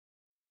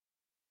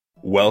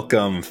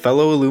Welcome,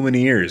 fellow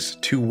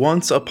Illumineers, to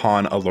Once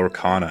Upon a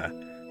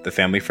Lorcana, the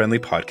family-friendly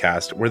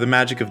podcast where the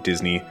magic of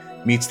Disney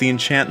meets the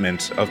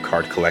enchantment of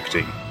card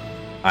collecting.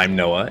 I'm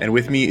Noah, and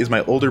with me is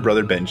my older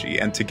brother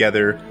Benji, and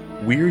together,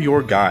 we're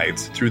your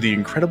guides through the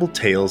incredible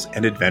tales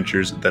and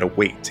adventures that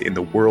await in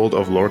the world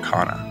of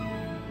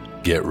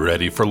Lorcana. Get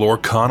ready for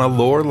Lorcana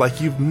lore like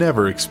you've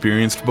never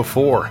experienced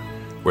before,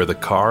 where the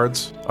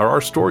cards are our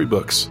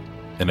storybooks,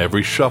 and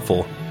every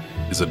shuffle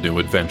is a new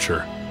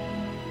adventure.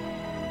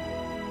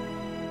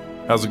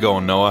 How's it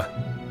going, Noah?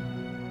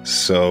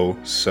 So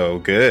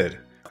good.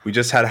 We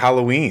just had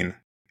Halloween.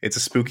 It's a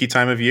spooky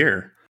time of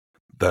year.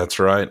 That's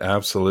right,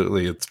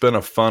 absolutely. It's been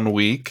a fun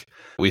week.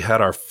 We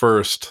had our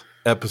first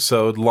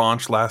episode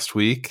launch last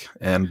week,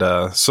 and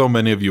so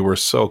many of you were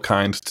so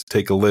kind to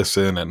take a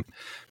listen and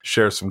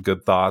share some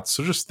good thoughts.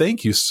 So just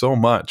thank you so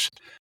much.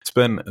 It's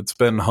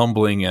been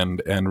humbling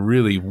and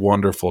really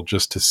wonderful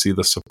just to see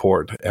the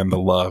support and the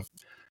love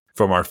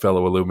from our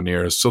fellow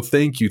Illumineers. So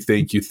thank you.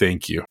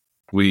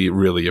 We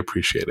really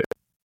appreciate it.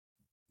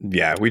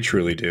 Yeah, we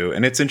truly do.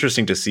 And it's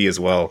interesting to see as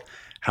well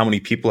how many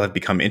people have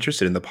become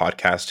interested in the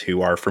podcast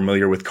who are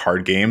familiar with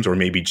card games or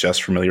maybe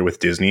just familiar with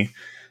Disney.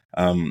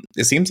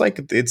 It seems like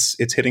it's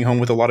hitting home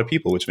with a lot of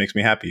people, which makes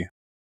me happy.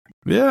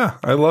 Yeah,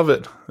 I love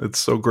it. It's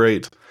so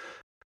great.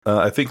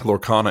 I think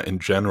Lorcana in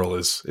general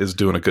is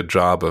doing a good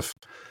job of,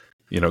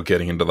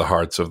 getting into the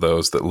hearts of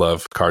those that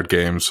love card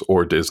games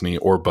or Disney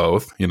or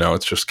both.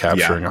 It's just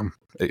capturing them.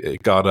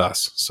 It got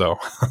us. So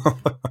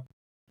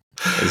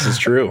this is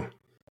true.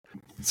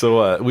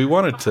 So we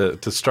wanted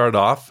to start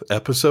off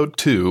episode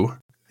 2,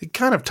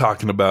 kind of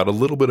talking about a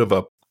little bit of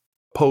a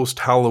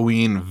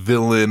post-Halloween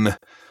villain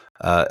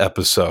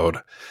episode.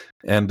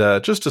 And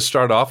just to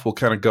start off, we'll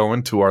kind of go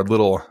into our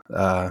little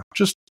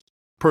just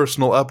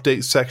personal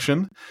update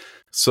section.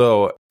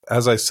 So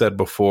as I said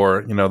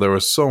before, there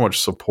was so much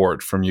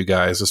support from you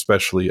guys,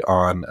 especially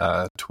on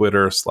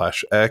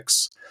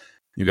Twitter/X.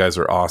 You guys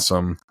are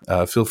awesome.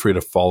 Feel free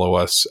to follow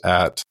us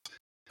at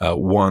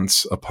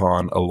Once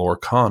Upon a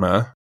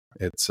Lorcana.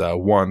 It's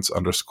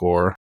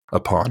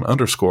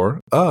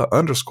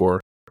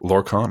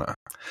once_upon_Lorcana.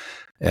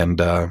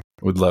 And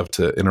we'd love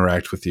to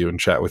interact with you and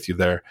chat with you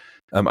there.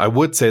 I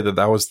would say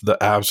that was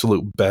the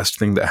absolute best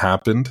thing that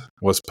happened,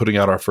 was putting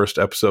out our first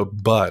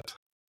episode, but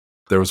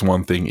there was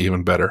one thing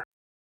even better.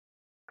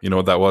 You know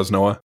what that was,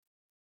 Noah?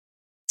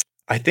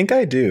 I think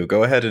I do.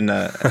 Go ahead and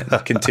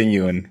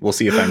continue, and we'll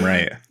see if I'm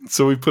right.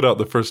 So we put out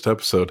the first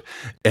episode,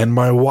 and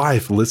my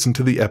wife listened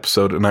to the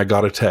episode, and I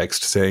got a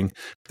text saying,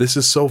 "This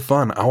is so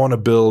fun. I want to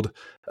build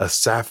a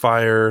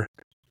sapphire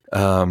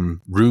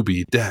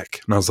ruby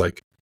deck." And I was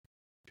like,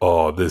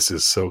 "Oh, this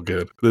is so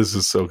good. This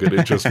is so good."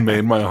 It just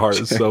made my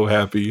heart so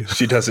happy.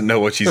 She doesn't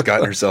know what she's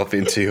gotten herself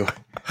into.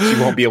 She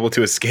won't be able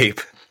to escape.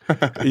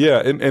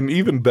 Yeah, and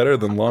even better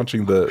than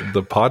launching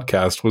the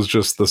podcast was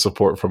just the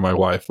support from my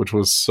wife, which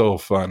was so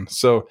fun.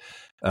 So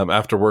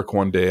after work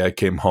one day, I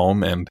came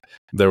home and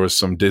there was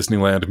some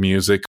Disneyland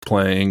music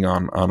playing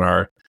on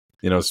our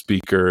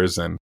speakers,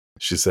 and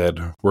she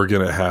said, "We're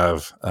gonna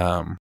have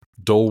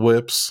Dole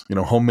Whips,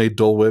 homemade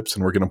Dole Whips,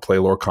 and we're gonna play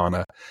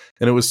Lorcana."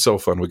 And it was so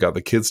fun. We got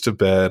the kids to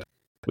bed.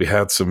 We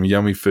had some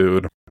yummy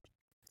food.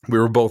 We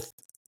were both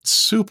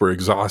super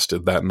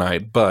exhausted that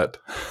night, but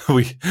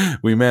we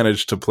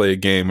managed to play a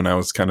game, and I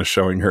was kind of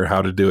showing her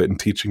how to do it and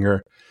teaching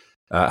her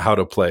how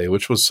to play,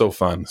 which was so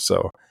fun.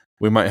 So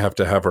we might have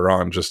to have her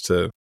on just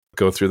to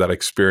go through that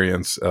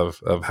experience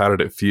of how did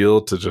it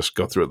feel to just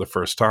go through it the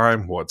first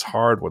time, what's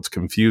hard, what's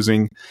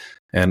confusing,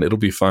 and it'll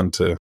be fun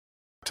to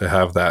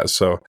have that.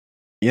 So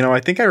I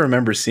think I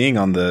remember seeing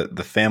on the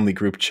family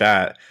group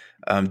chat,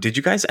 did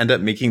you guys end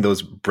up making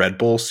those bread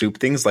bowl soup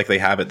things like they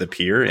have at the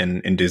pier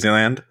in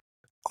Disneyland?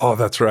 Oh,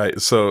 that's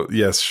right. So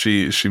yes,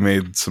 she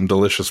made some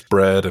delicious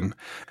bread, and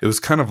it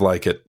was kind of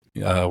like at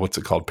what's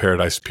it called,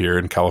 Paradise Pier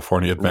in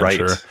California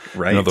Adventure.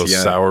 Right. Those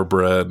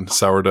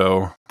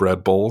sourdough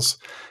bread bowls,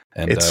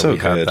 and it's so we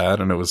had that,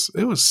 and it was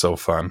so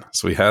fun.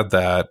 So we had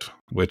that,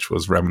 which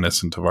was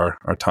reminiscent of our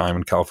time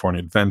in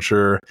California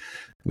Adventure.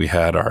 We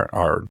had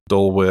our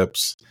Dole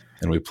Whips,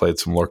 and we played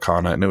some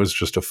Lorcana, and it was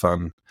just a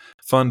fun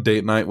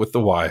date night with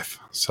the wife.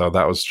 So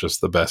that was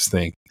just the best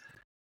thing.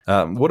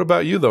 What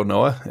about you, though,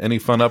 Noah? Any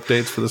fun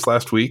updates for this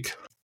last week?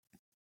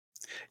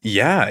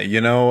 Yeah,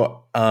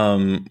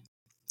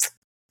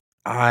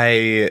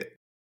 I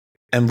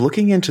am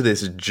looking into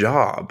this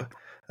job.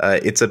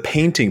 It's a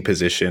painting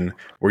position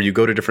where you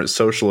go to different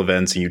social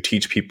events and you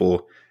teach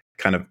people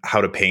kind of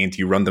how to paint.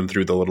 You run them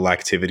through the little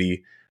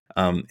activity,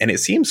 and it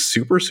seems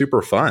super,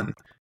 super fun.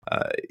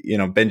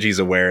 Benji's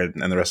aware,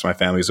 and the rest of my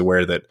family is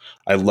aware that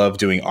I love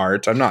doing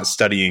art. I'm not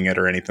studying it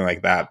or anything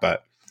like that,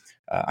 but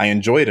I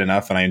enjoy it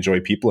enough, and I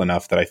enjoy people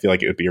enough that I feel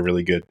like it would be a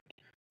really good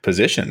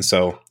position.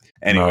 So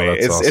anyway,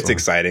 it's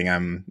exciting.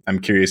 I'm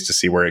curious to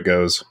see where it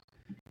goes.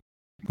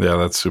 Yeah,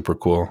 that's super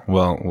cool.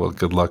 Well,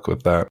 good luck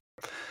with that.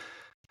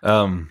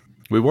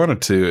 We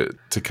wanted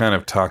to kind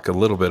of talk a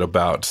little bit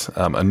about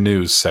a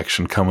news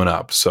section coming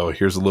up. So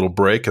here's a little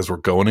break as we're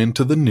going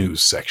into the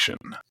news section.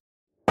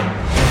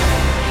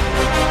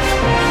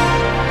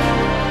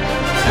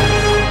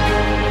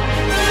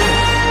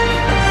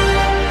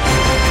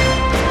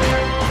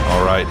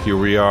 here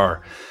we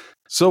are.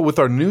 So with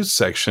our news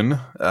section,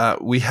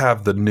 we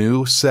have the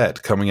new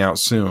set coming out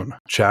soon,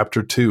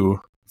 Chapter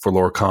 2 for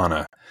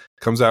Lorcana.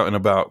 Comes out in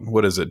about,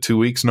 2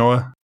 weeks,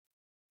 Noah?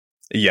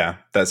 Yeah,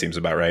 that seems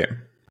about right.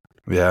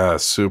 Yeah,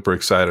 super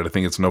excited. I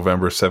think it's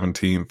November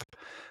 17th.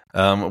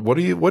 What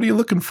are you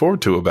looking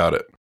forward to about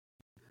it?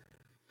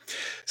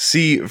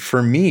 See,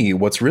 for me,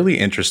 what's really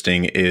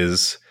interesting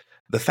is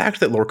the fact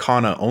that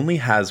Lorcana only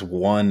has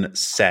one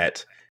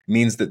set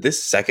means that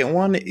this second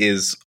one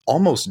is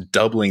almost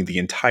doubling the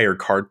entire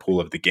card pool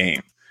of the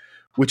game,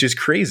 which is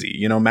crazy.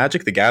 You know,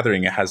 Magic the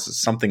Gathering has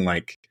something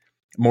like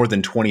more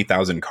than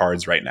 20,000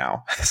 cards right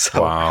now.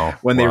 So Wow.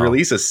 when they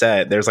release a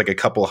set, there's like a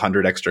couple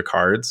hundred extra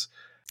cards,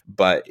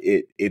 but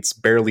it's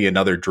barely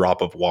another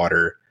drop of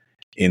water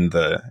in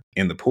the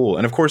pool.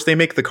 And of course, they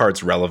make the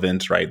cards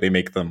relevant, right? They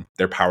make them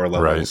their power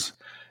levels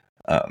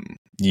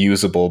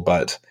usable,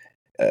 but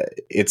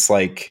it's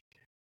like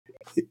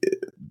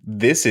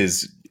this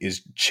is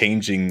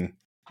changing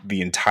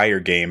the entire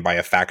game by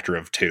a factor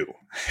of 2.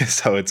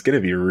 So it's going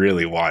to be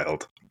really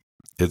wild.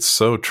 It's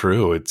so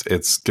true.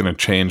 It's going to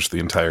change the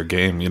entire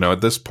game. You know, at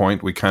this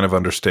point, we kind of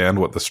understand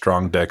what the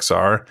strong decks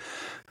are.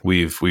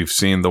 We've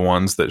seen the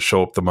ones that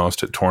show up the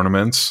most at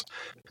tournaments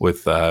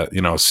with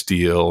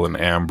steel and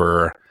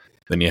amber.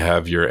 Then you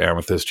have your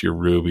amethyst, your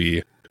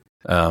ruby,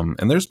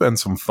 and there's been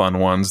some fun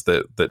ones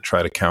that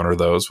try to counter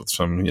those with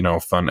some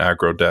fun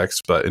aggro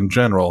decks. But in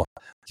general,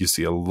 you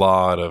see a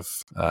lot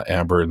of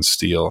amber and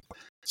steel.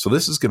 So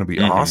this is going to be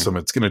awesome.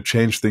 It's going to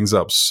change things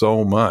up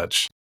so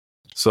much.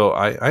 So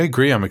I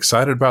agree. I'm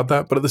excited about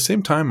that, but at the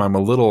same time, I'm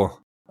a little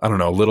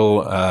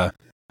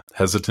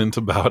hesitant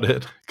about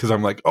it because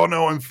I'm like, oh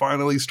no, I'm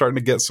finally starting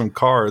to get some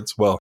cards.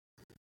 Well,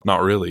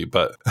 not really,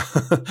 but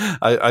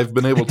I've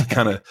been able to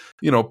kind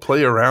of,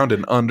 play around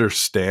and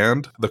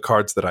understand the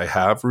cards that I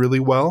have really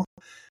well.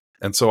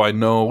 And so I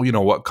know,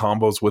 what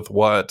combos with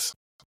what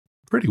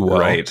pretty well.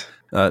 Right.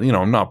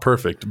 Not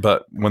perfect,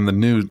 but when the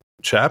new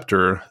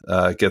chapter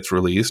gets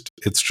released,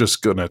 it's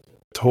just going to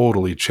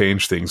totally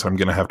change things. I'm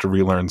going to have to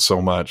relearn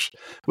so much,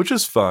 which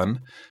is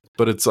fun,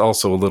 but it's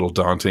also a little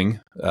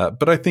daunting.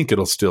 But I think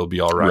it'll still be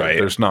all right.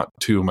 There's not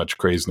too much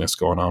craziness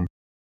going on.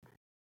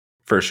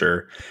 For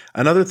sure.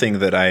 Another thing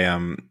that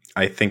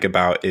I think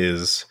about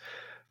is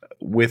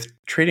with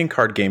trading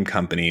card game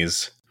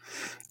companies,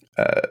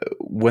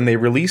 when they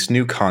release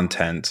new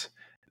content,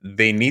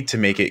 they need to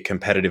make it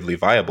competitively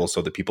viable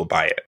so that people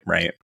buy it,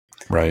 right?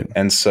 Right.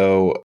 And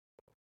so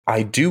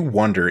I do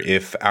wonder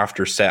if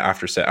after set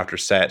after set after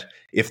set,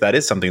 if that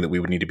is something that we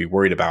would need to be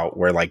worried about,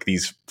 where like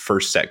these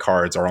first set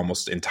cards are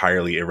almost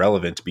entirely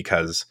irrelevant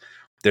because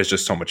there's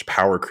just so much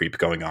power creep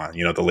going on.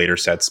 The later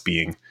sets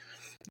being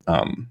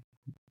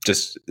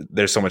just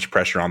there's so much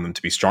pressure on them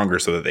to be stronger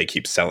so that they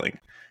keep selling.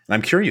 And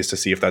I'm curious to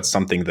see if that's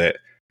something that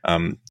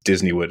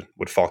Disney would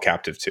fall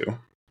captive to.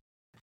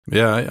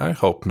 Yeah, I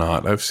hope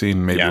not. I've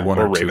seen maybe one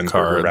or two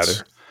cards.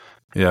 Rather.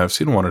 Yeah, I've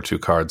seen one or two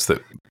cards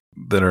that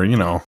are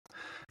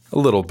a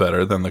little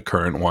better than the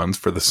current ones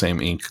for the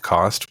same ink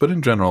cost. But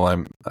in general,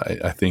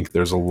 I think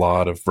there's a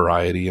lot of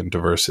variety and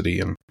diversity,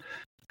 and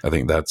I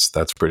think that's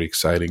pretty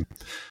exciting.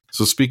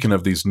 So speaking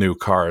of these new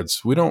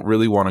cards, we don't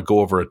really want to go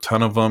over a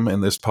ton of them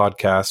in this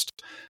podcast.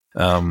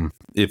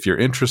 If you're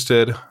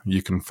interested,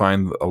 you can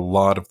find a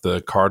lot of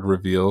the card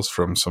reveals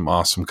from some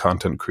awesome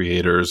content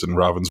creators and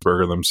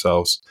Ravensburger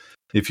themselves.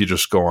 If you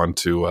just go on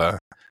to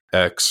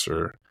X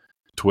or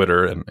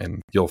Twitter,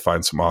 and you'll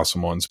find some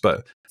awesome ones.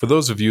 But for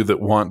those of you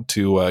that want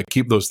to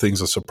keep those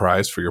things a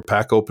surprise for your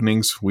pack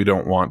openings, we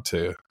don't want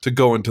to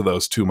go into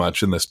those too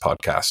much in this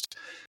podcast.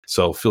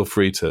 So feel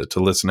free to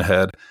listen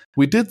ahead.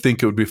 We did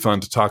think it would be fun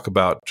to talk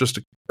about just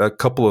a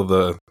couple of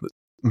the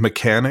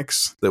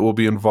mechanics that will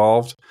be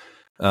involved.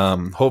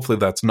 Hopefully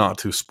that's not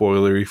too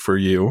spoilery for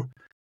you.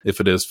 If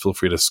it is, feel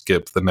free to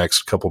skip the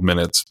next couple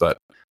minutes, but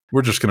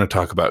we're just going to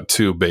talk about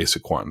two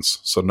basic ones.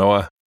 So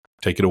Noah,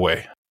 take it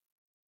away.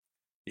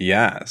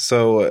 Yeah.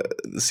 So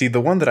see, the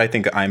one that I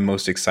think I'm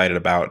most excited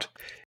about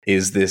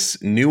is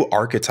this new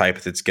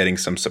archetype that's getting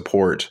some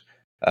support.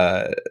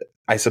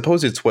 I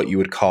suppose it's what you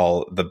would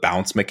call the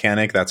bounce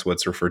mechanic. That's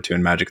what's referred to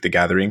in Magic the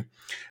Gathering.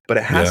 But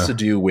it has to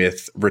do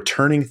with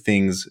returning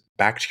things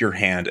back to your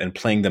hand and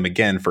playing them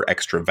again for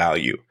extra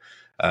value.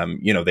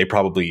 They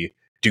probably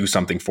do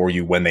something for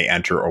you when they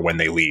enter or when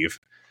they leave.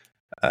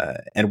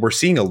 And we're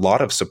seeing a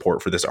lot of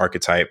support for this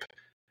archetype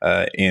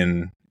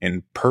in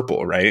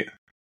purple, right?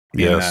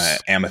 Yes.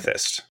 In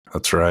Amethyst.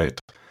 That's right.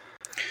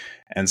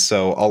 And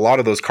so a lot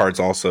of those cards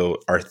also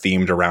are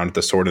themed around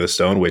the Sword of the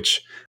Stone,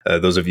 which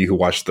those of you who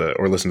watched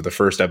or listened to the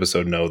first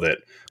episode know that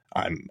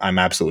I'm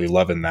absolutely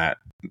loving that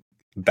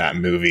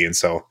movie. And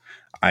so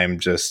I'm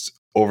just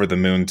over the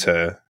moon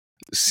to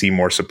see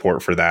more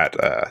support for that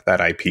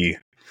IP.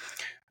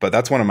 But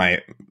that's one of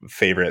my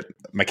favorite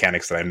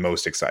mechanics that I'm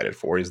most excited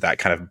for, is that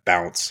kind of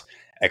bounce,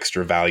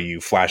 extra value,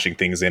 flashing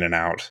things in and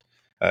out.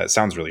 It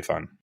sounds really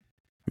fun.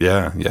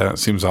 Yeah, it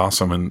seems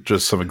awesome. And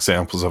just some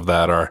examples of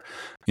that are,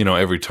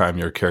 every time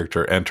your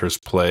character enters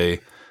play,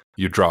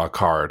 you draw a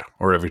card,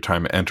 or every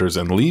time it enters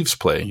and leaves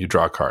play, you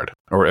draw a card,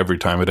 or every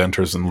time it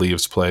enters and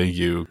leaves play,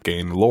 you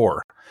gain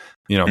lore.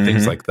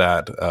 Things like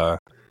that.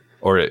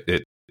 Or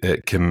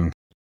it can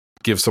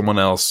give someone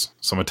else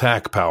some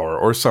attack power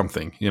or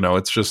something.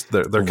 It's just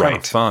they're kind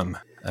of fun,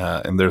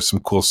 and there's some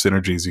cool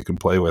synergies you can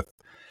play with.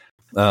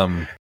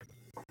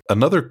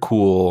 Another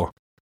cool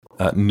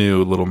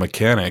new little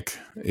mechanic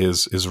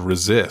is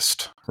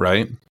resist,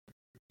 right?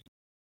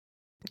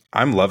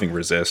 I'm loving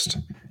resist.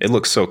 It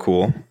looks so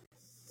cool.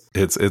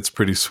 It's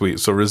pretty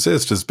sweet. So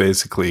resist is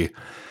basically,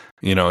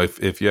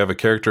 if you have a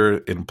character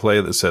in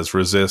play that says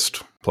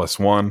resist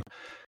 +1,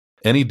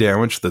 any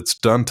damage that's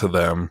done to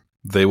them,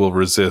 they will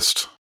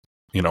resist,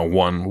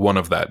 one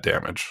of that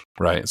damage,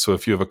 right? So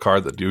if you have a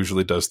card that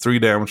usually does 3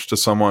 damage to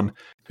someone,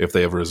 if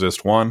they have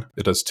resist 1,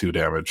 it does 2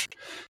 damage.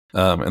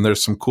 And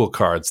there's some cool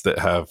cards that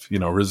have,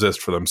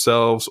 resist for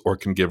themselves, or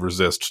can give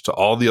resist to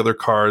all the other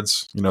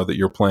cards, that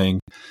you're playing.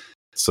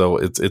 So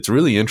it's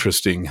really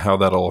interesting how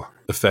that'll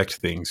affect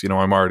things.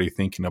 I'm already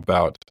thinking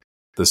about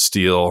the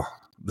steel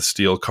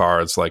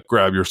cards, like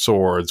grab your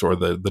swords, or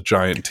the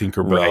giant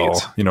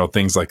Tinkerbell, right.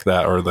 Things like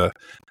that, or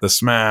the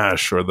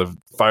smash, or the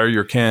fire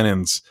your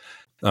cannons.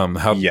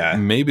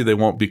 Maybe they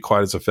won't be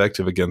quite as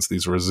effective against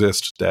these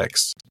resist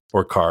decks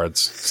or cards.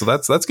 So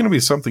that's going to be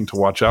something to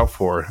watch out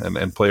for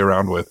and play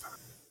around with.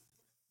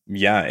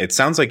 Yeah, it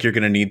sounds like you're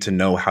going to need to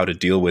know how to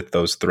deal with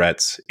those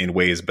threats in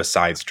ways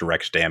besides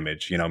direct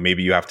damage.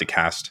 Maybe you have to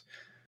cast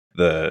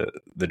the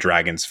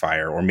Dragon's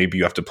Fire, or maybe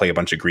you have to play a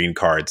bunch of green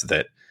cards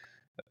that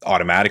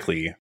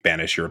automatically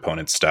banish your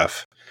opponent's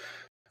stuff.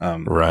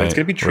 Right. It's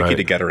going to be tricky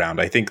to get around.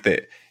 I think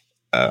that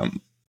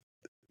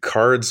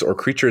cards or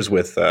creatures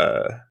with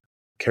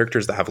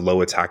characters that have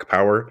low attack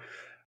power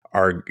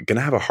are going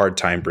to have a hard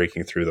time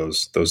breaking through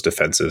those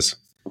defenses.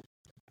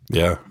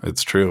 Yeah,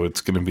 it's true.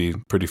 It's going to be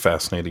pretty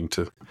fascinating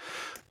to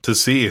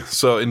see.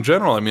 So in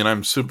general,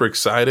 I'm super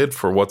excited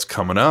for what's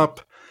coming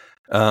up.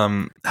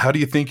 How do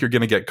you think you're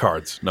going to get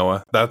cards,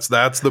 Noah? That's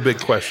the big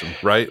question,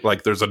 right?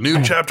 Like, there's a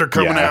new chapter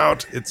coming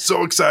out. It's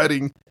so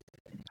exciting.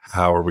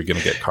 How are we going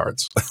to get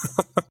cards?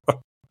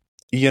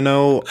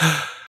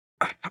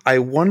 I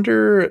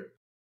wonder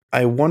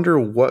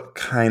what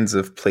kinds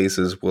of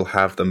places will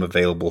have them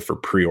available for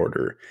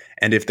pre-order,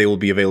 and if they will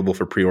be available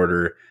for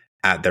pre-order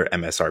at their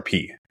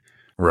MSRP.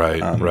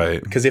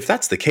 Right. Because if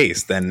that's the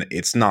case, then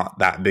it's not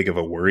that big of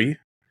a worry.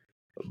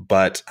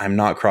 But I'm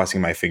not crossing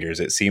my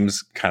fingers. It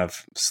seems kind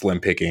of slim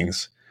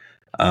pickings.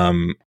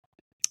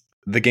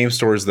 The game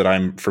stores that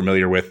I'm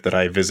familiar with, that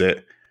I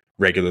visit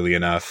regularly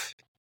enough,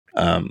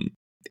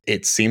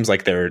 it seems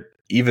like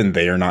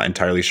they are not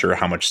entirely sure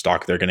how much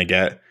stock they're going to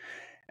get.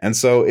 And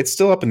so it's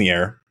still up in the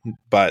air.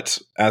 But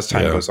as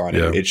time goes on,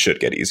 it should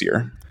get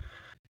easier.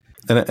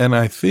 And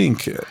I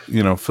think,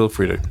 feel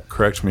free to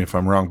correct me if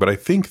I'm wrong, but I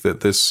think that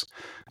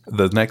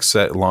the next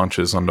set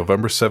launches on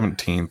November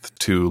 17th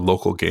to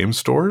local game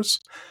stores,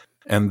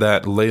 and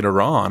that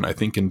later on, I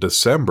think in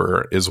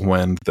December, is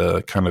when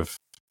the kind of,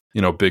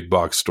 big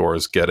box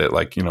stores get it,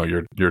 like,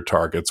 your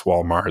Targets,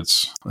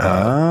 Walmarts,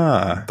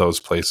 those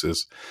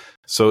places.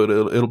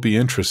 So it'll be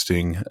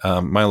interesting.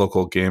 My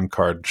local game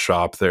card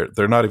shop,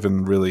 they're not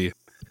even really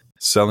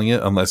selling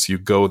it unless you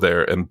go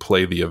there and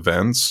play the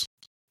events.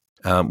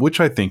 Which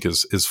I think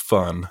is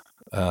fun.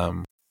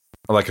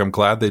 I'm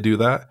glad they do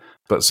that,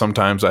 but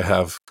sometimes I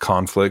have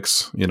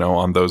conflicts,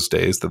 on those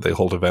days that they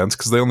hold events,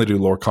 because they only do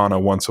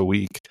Lorcana once a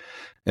week,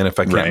 and if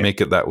I can't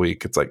make it that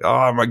week, it's like,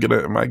 am I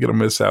gonna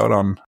miss out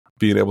on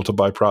being able to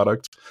buy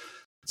product?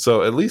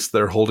 So at least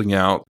they're holding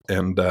out,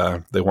 and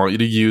they want you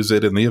to use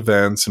it in the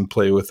events and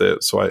play with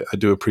it. So I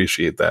do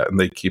appreciate that, and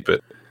they keep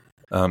it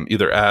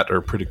either at or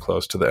pretty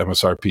close to the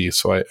MSRP.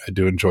 So I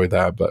do enjoy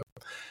that, but.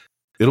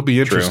 It'll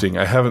be interesting.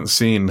 True. I haven't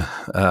seen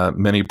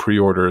many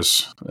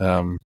pre-orders,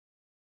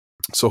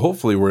 so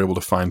hopefully we're able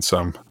to find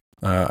some.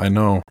 I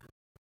know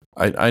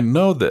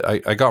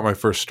that I got my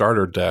first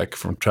starter deck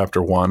from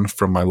Chapter 1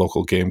 from my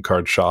local game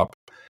card shop,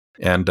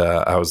 and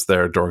I was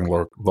there during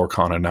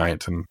Lorcana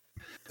night, and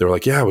they were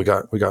like, "Yeah, we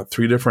got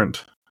 3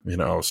 different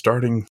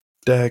starting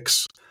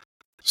decks."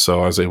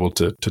 So I was able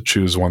to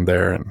choose one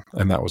there,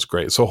 and that was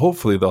great. So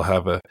hopefully they'll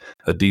have a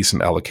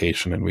decent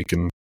allocation, and we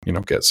can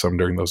get some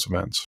during those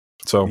events.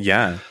 So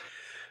yeah.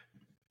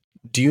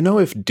 Do you know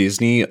if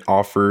Disney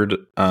offered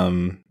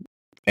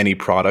any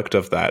product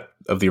of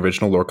the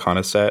original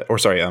Lorcana set, or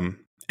sorry,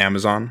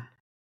 Amazon?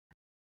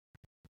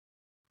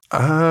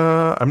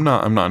 I'm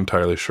not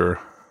entirely sure.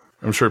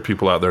 I'm sure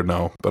people out there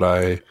know, but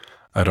I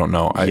don't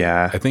know.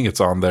 I think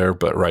it's on there,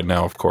 but right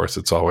now, of course,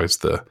 it's always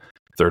the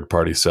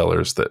third-party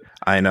sellers that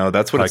I know.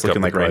 That's what it's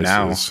looking like right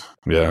now.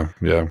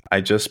 Yeah. I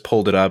just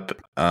pulled it up.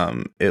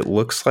 It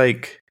looks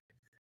like.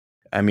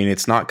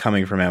 It's not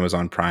coming from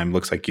Amazon Prime.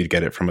 Looks like you'd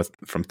get it from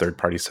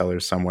third-party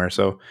sellers somewhere.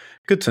 So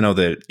good to know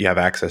that you have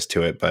access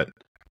to it, but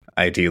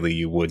ideally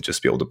you would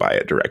just be able to buy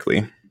it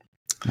directly.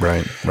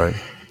 Right.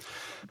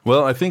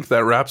 Well, I think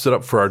that wraps it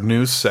up for our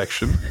news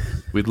section.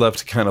 we'd love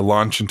to kind of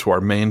launch into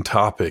our main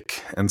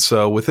topic. And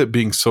so with it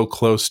being so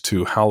close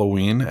to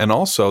Halloween, and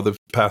also the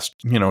past,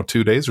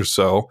 2 days or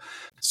so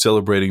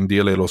celebrating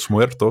Dia de los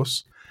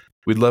Muertos,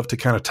 we'd love to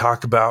kind of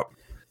talk about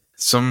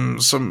some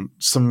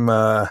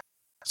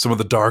of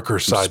the darker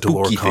side to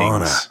Lorcana,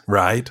 things.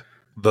 right?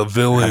 The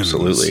villains.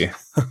 Absolutely.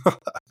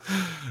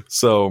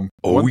 So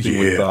one thing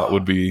we thought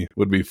would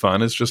be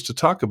fun is just to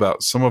talk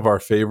about some of our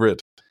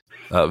favorite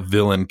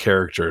villain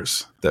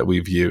characters that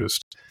we've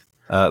used.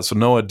 So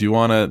Noah, do you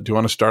want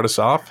to start us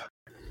off?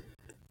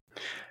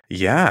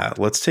 Yeah,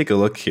 let's take a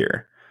look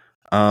here.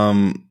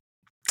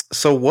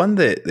 So one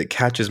that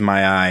catches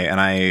my eye,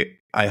 and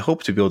I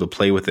hope to be able to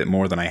play with it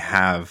more than I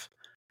have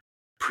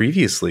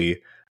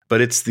previously,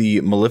 but it's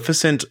the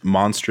Maleficent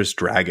Monstrous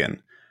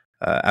Dragon.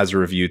 As a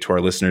review to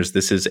our listeners,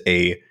 this is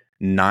a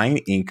 9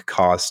 ink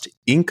cost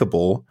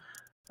inkable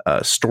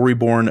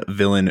storyborn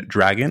villain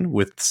dragon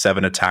with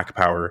 7 attack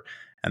power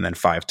and then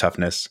 5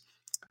 toughness.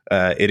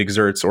 It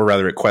exerts, or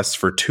rather it quests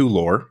for 2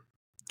 lore,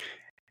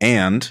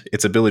 and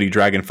its ability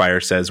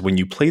Dragonfire says when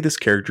you play this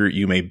character,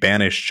 you may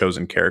banish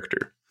chosen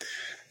character.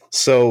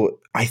 So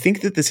I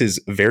think that this is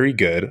very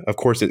good. Of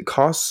course, it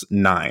costs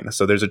 9,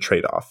 so there's a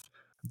trade-off.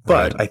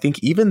 But Right. I think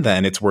even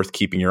then it's worth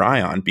keeping your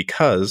eye on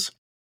because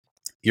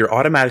you're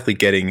automatically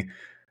getting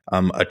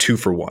a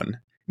 2-for-1,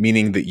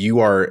 meaning that you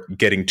are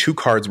getting 2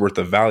 cards worth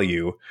of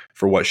value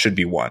for what should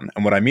be 1.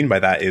 And what I mean by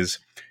that is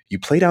you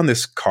play down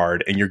this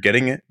card and you're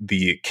getting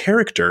the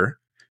character,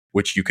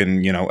 which you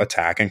can,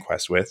 attack and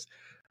quest with,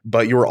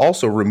 but you're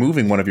also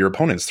removing one of your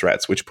opponent's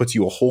threats, which puts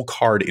you a whole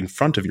card in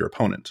front of your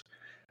opponent,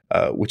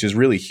 which is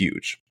really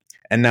huge.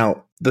 And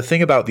now the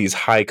thing about these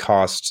high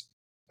cost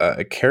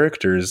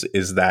characters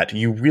is that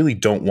you really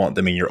don't want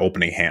them in your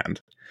opening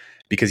hand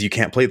because you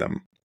can't play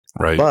them.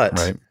 Right.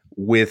 But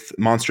with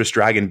Monstrous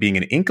Dragon being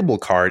an inkable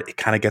card, it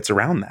kind of gets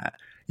around that.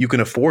 You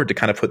can afford to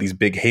kind of put these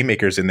big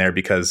haymakers in there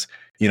because,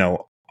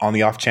 on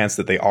the off chance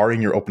that they are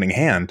in your opening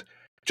hand,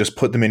 just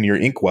put them in your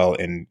inkwell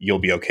and you'll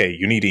be okay.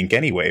 You need ink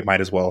anyway. Might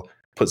as well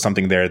put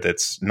something there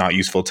that's not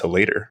useful till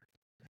later.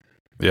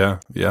 Yeah,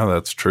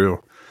 that's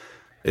true.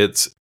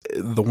 It's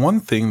the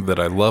one thing that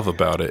I love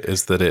about it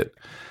is that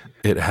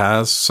it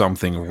has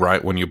something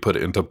right when you put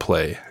it into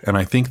play. And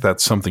I think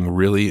that's something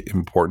really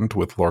important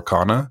with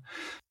Lorcana.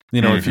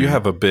 If you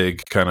have a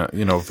big kind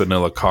of,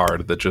 vanilla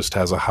card that just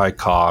has a high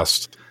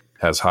cost,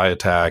 has high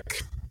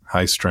attack,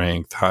 high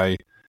strength, high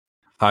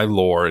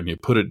lore, and you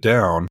put it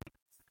down,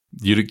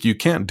 you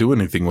can't do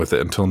anything with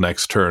it until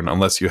next turn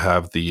unless you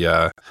have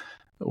the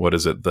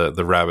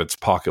the rabbit's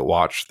pocket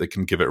watch that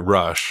can give it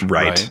rush.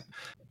 Right.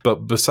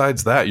 But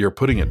besides that, you're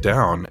putting it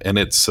down and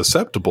it's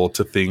susceptible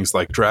to things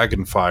like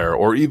Dragonfire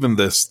or even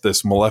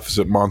this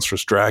Maleficent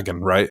Monstrous Dragon,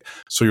 right?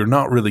 So you're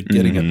not really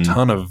getting a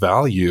ton of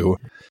value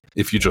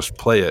if you just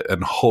play it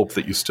and hope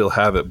that you still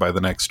have it by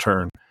the next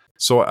turn.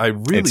 So I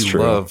really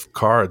love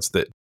cards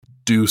that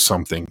do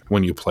something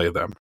when you play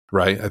them,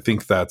 right? I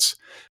think that's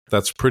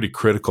pretty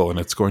critical, and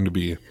it's going to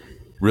be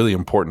really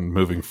important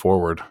moving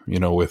forward,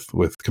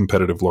 with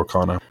competitive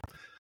Lorcana.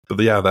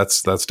 But yeah,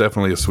 that's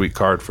definitely a sweet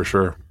card for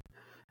sure.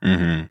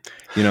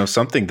 Mm-hmm.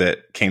 Something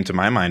that came to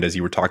my mind as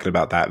you were talking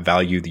about that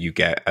value that you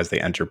get as they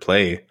enter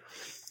play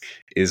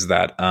is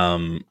that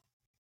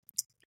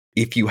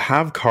if you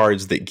have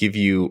cards that give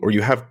you, or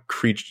you have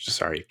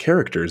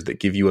characters that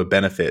give you a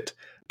benefit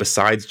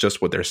besides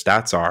just what their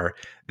stats are,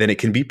 then it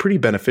can be pretty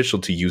beneficial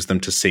to use them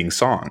to sing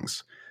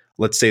songs.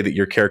 Let's say that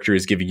your character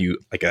is giving you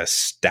like a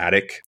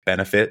static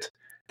benefit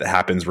that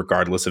happens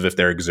regardless of if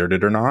they're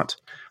exerted or not.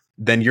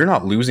 Then you're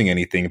not losing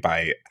anything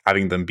by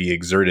having them be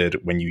exerted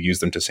when you use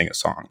them to sing a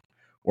song.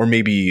 Or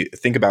maybe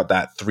think about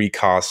that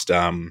 3-cost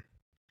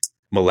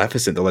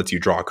Maleficent that lets you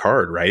draw a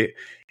card, right?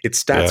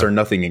 Its stats are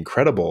nothing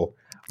incredible,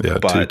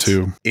 but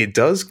 2/2. It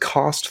does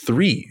cost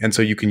 3, and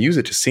so you can use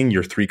it to sing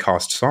your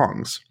 3-cost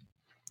songs,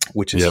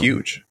 which is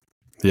huge.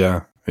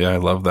 Yeah, I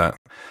love that.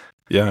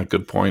 Yeah,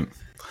 good point.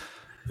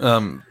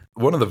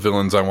 One of the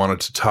villains I wanted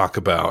to talk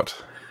about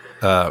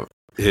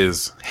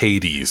is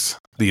Hades,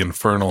 the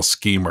Infernal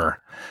Schemer.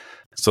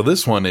 So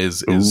this one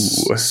is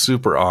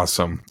super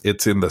awesome.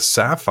 It's in the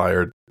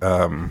Sapphire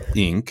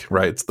ink,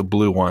 right? It's the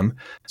blue one.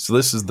 So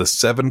this is the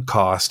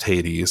 7-cost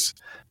Hades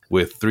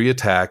with 3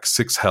 attack,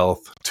 6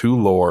 health, 2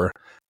 lore.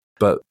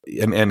 But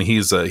and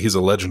he's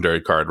a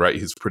legendary card, right?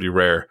 He's pretty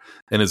rare.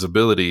 And his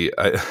ability,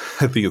 I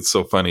think it's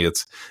so funny.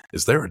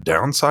 Is there a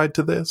downside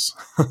to this?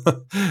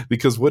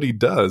 Because what he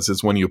does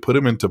is when you put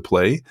him into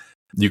play,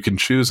 you can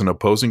choose an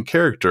opposing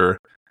character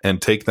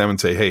and take them and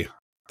say, hey,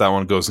 that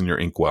one goes in your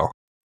inkwell.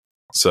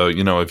 So,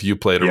 if you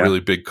played a really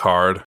big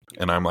card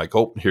and I'm like,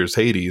 oh, here's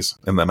Hades,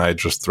 and then I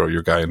just throw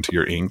your guy into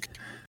your ink,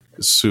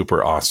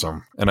 super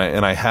awesome. And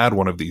I had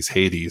one of these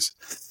Hades,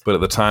 but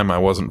at the time I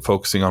wasn't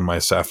focusing on my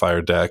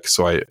Sapphire deck,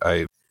 so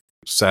I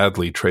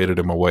sadly traded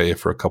him away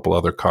for a couple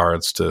other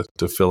cards to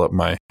fill up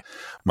my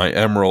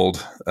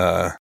Emerald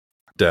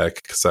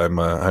deck, because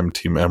I'm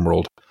Team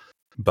Emerald.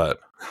 But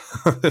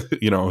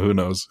who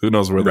knows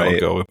where they'll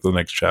go with the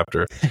next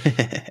chapter.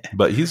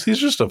 But he's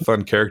just a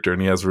fun character,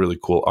 and he has really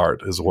cool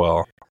art as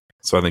well.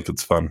 So I think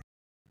it's fun.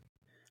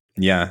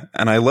 Yeah,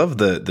 and I love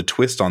the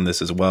twist on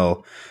this as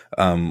well.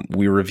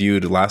 We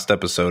reviewed last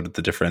episode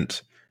the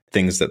different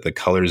things that the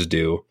colors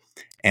do,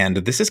 and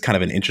this is kind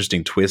of an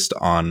interesting twist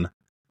on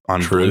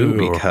blue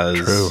True.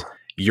 because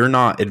you're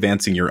not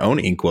advancing your own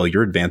inkwell,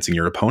 you're advancing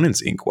your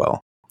opponent's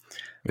inkwell.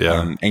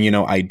 Yeah. And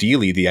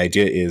ideally, the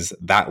idea is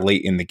that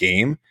late in the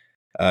game,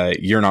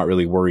 you're not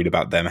really worried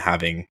about them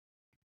having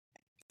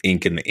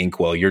ink in the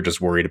inkwell. You're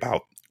just worried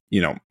about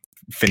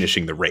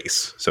finishing the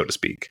race, so to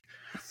speak.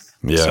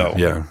 Yeah, So,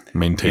 yeah.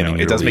 Maintaining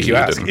your it does make you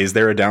lead ask, is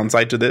there a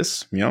downside to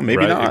this? Maybe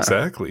right, not.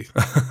 Exactly.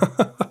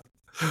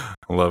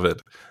 Love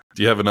it.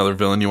 Do you have another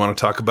villain you want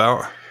to talk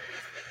about?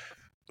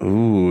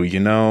 Ooh,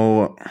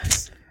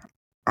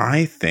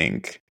 I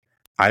think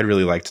I'd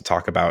really like to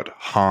talk about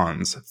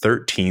Hans,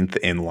 13th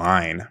in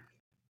line.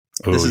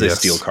 This is a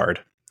steel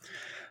card.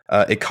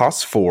 It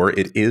costs 4.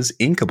 It is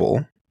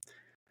inkable.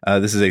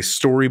 This is a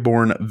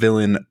Storyborn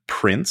villain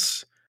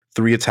prince,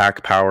 3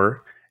 attack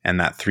power, and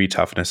that 3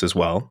 toughness as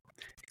well.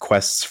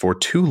 Quests for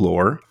 2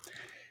 lore.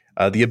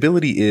 The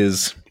ability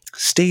is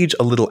Stage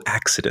a Little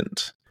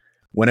Accident.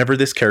 Whenever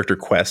this character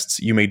quests,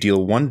 you may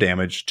deal 1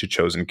 damage to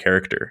chosen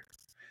character.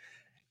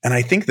 And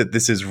I think that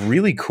this is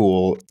really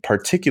cool,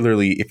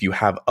 particularly if you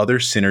have other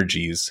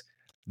synergies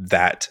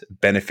that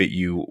benefit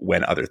you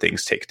when other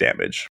things take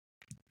damage.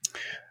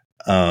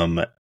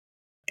 And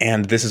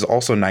this is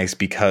also nice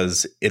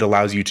because it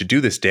allows you to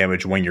do this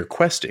damage when you're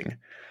questing.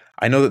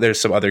 I know that there's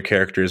some other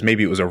characters,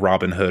 maybe it was a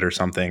Robin Hood or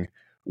something,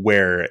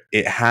 where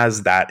it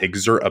has that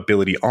exert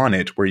ability on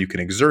it where you can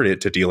exert it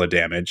to deal a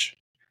damage,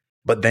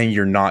 but then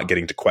you're not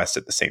getting to quest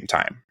at the same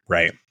time,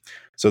 right?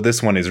 So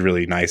this one is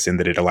really nice in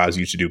that it allows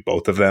you to do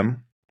both of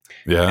them.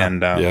 Yeah.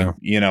 And,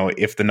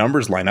 if the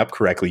numbers line up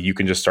correctly, you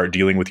can just start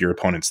dealing with your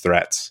opponent's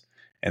threats.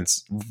 And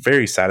it's a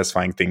very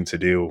satisfying thing to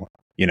do,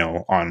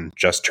 on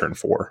just turn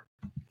 4.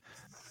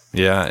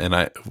 Yeah,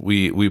 and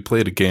we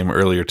played a game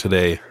earlier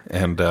today,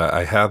 and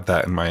I had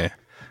that in my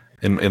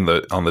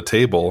on the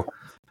table,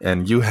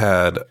 and you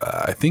had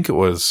I think it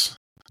was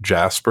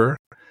Jasper,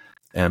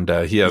 and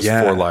he has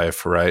 4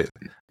 life, right?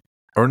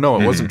 Or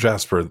no, it wasn't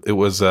Jasper. It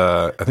was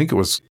I think it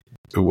was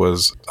who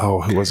was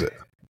it?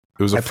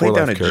 It was a 4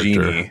 life character.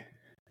 Genie.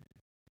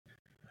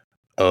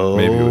 Oh,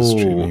 maybe it was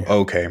Genie.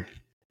 Okay.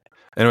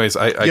 Anyways,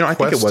 I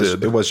think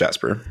it was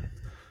Jasper.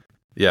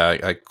 Yeah,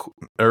 I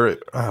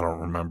don't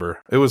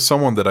remember. It was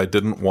someone that I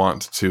didn't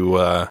want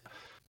to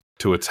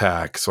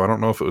attack, so I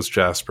don't know if it was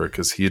Jasper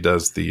because he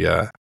does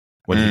the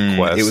when he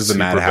quests. It was the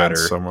Mad Hatter.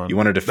 Someone. You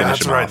wanted to finish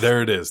That's him right. off.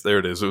 There it is.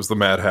 It was the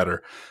Mad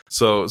Hatter.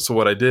 So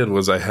what I did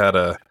was I had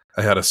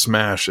a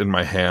smash in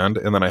my hand,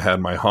 and then I had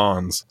my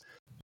Hans.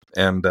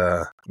 And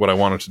what I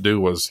wanted to do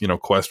was,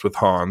 quest with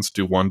Hans,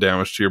 do 1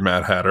 damage to your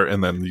Mad Hatter,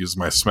 and then use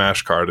my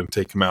smash card and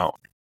take him out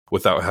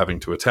without having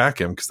to attack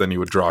him, because then you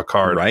would draw a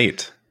card.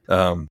 Right.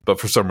 But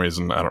for some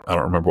reason, I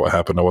don't remember what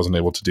happened. I wasn't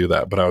able to do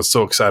that, but I was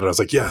so excited. I was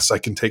like, yes, I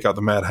can take out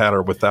the Mad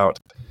Hatter without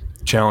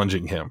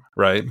challenging him.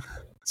 Right.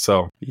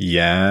 So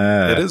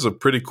yeah, it is a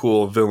pretty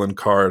cool villain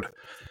card,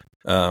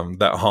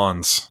 that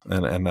Hans,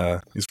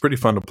 and he's pretty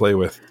fun to play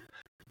with.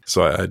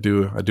 So I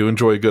do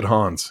enjoy a good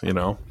Hans, and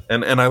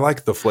I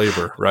like the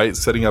flavor, right?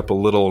 Setting up a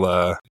little,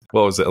 a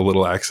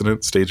little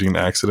accident, staging an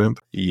accident.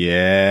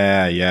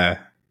 Yeah.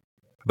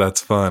 That's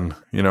fun,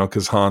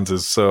 because Hans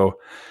is so,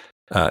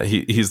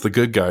 he's the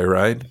good guy,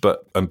 right?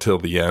 But until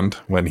the end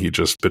when he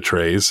just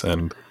betrays,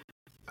 and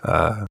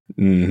so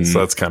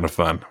that's kind of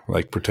fun,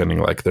 like pretending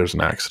like there's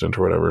an accident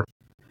or whatever.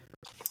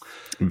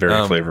 Very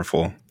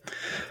flavorful.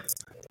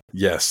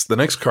 Yes. The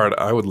next card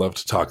I would love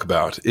to talk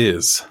about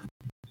is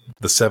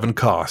the 7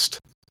 cost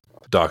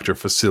Dr.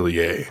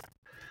 Facilier.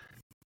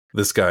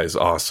 This guy is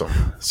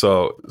awesome.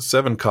 So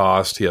 7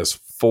 cost, he has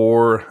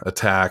 4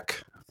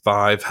 attack,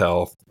 5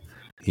 health.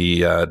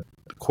 He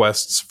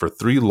quests for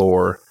 3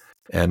 lore,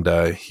 and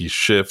he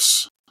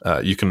shifts.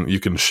 You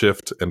can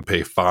shift and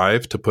pay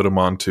 5 to put him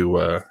onto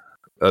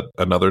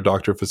another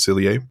Dr.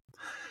 Facilier.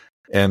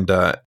 And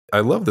I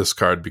love this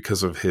card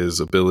because of his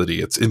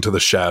ability. It's Into the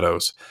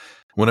Shadows.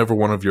 Whenever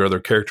one of your other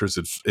characters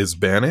is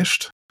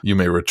banished, you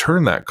may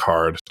return that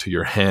card to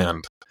your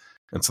hand.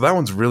 And so that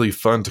one's really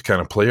fun to kind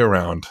of play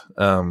around,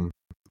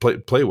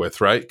 play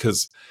with, right?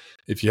 Because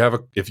if you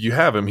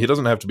have him, he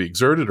doesn't have to be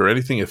exerted or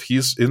anything. If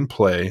he's in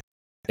play,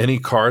 any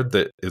card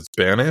that is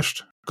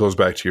banished goes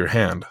back to your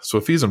hand. So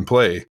if he's in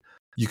play,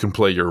 you can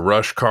play your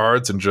rush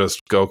cards and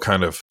just go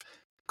kind of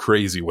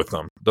crazy with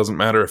them. Doesn't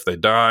matter if they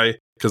die,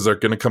 because they're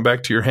going to come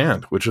back to your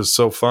hand, which is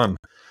so fun.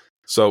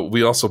 So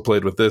we also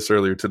played with this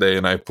earlier today,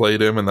 and I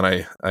played him, and then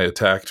I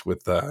attacked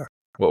with a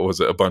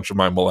bunch of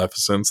my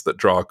Maleficents that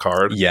draw a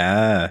card.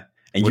 Yeah,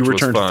 and you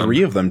returned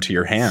 3 of them to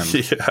your hand.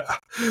 Yeah,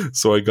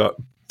 so I got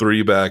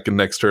 3 back, and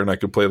next turn I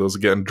could play those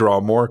again,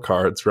 draw more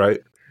cards, right?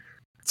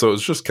 So it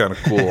was just kind of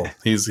cool.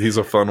 He's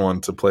a fun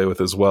one to play with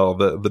as well.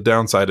 The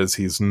downside is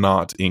he's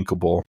not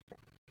inkable.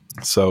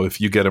 So if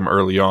you get him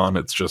early on,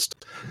 it's just,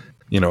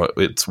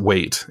 it's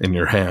weight in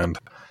your hand.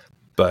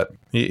 But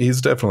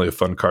he's definitely a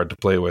fun card to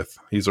play with.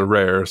 He's a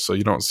rare, so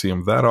you don't see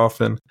him that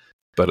often.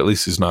 but at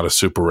least he's not a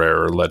super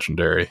rare or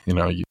legendary.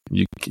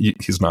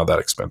 He's not that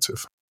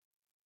expensive.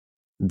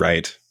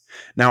 Right.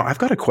 Now, I've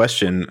got a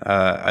question.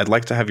 I'd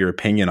like to have your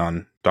opinion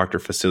on Dr.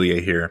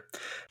 Facilier here.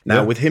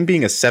 Now, with him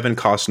being a 7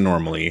 cost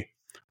normally,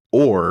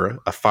 or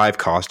a 5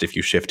 cost if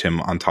you shift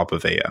him on top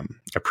of a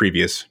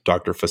previous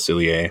Dr.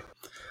 Facilier,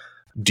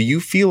 do you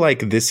feel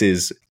like this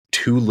is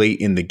too late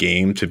in the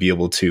game to be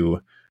able to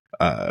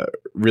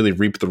really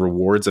reap the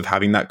rewards of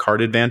having that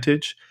card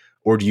advantage?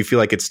 Or do you feel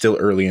like it's still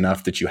early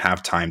enough that you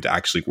have time to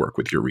actually work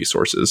with your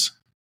resources?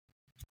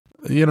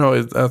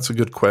 That's a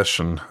good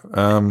question.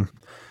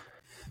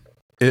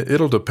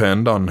 It'll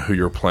depend on who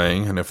you're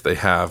playing, and if they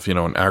have,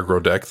 an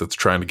aggro deck that's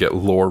trying to get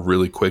lore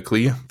really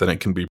quickly, then it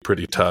can be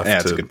pretty tough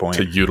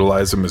to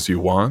utilize him as you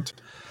want.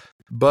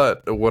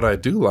 But what I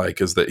do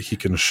like is that he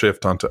can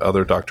shift onto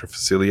other Dr.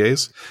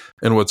 Faciliers,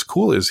 and what's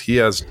cool is he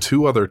has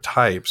 2 other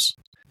types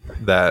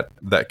that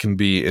can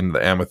be in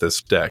the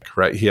Amethyst deck,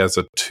 right? He has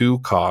a 2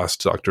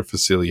 cost Dr.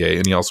 Facilier,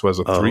 and he also has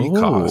a 3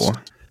 cost.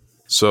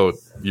 So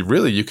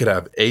you could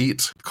have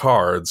 8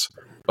 cards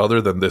other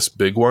than this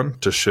big one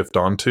to shift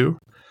onto.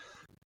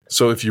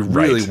 So if you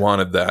really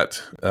wanted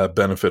that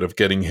benefit of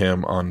getting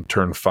him on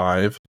turn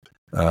 5,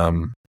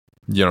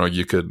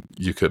 you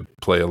could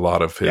play a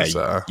lot of his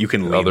you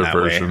can other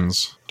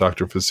versions,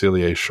 Dr.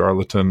 Facilier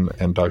Charlatan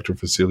and Dr.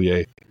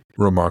 Facilier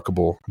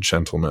Remarkable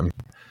Gentleman.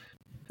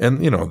 And,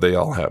 they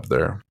all have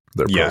their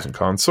pros and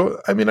cons. So,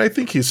 I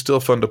think he's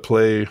still fun to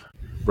play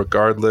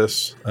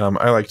regardless.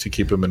 I like to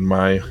keep him in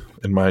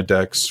my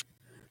decks,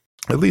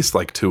 at least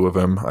like 2 of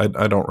them.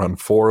 I don't run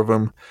 4 of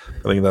them.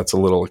 I think that's a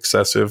little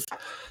excessive.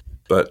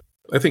 But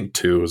I think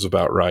 2 is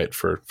about right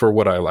for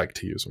what I like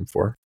to use them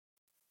for.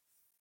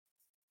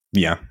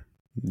 Yeah,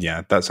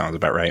 that sounds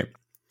about right.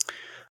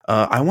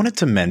 I wanted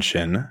to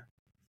mention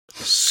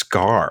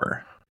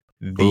Scar,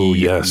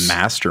 the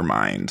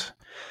mastermind.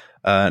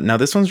 Now,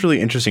 this one's really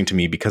interesting to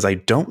me because I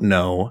don't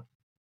know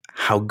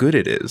how good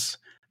it is.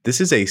 This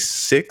is a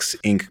 6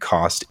 ink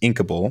cost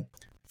inkable,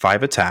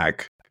 5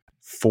 attack,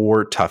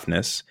 4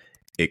 toughness.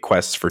 It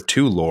quests for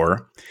 2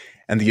 lore,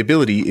 and the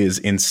ability is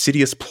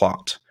Insidious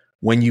Plot.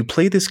 When you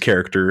play this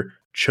character,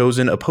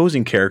 chosen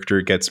opposing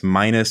character gets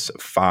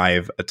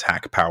 -5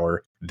 attack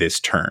power this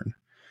turn.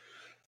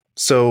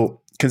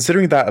 So,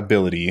 considering that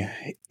ability,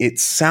 it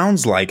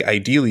sounds like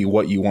ideally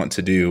what you want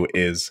to do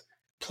is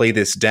play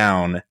this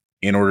down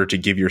in order to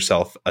give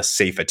yourself a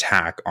safe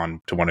attack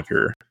onto one of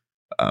your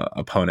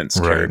opponent's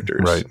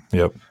characters. Right.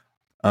 Yep.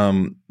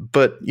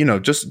 But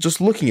just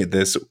looking at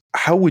this,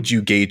 how would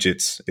you gauge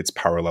its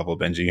power level,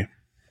 Benji?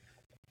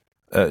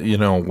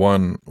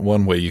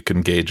 One way you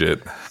can gauge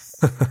it,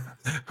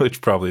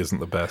 which probably isn't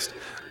the best,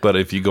 but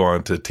if you go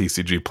on to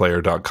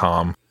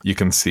tcgplayer.com, you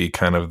can see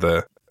kind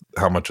of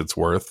how much it's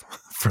worth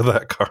for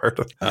that card.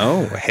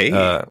 Oh,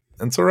 hey.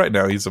 And so right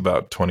now he's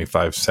about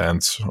 25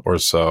 cents or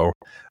so,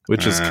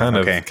 which is kind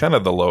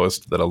of the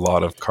lowest that a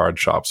lot of card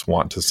shops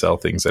want to sell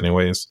things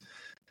anyways.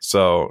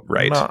 So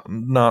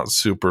not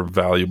super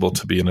valuable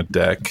to be in a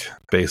deck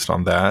based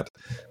on that.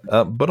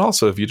 But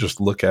also if you just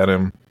look at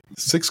him,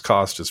 6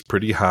 cost is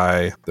pretty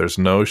high. There's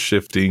no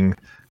shifting.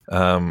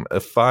 A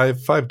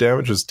 5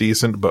 damage is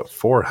decent, but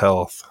 4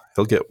 health,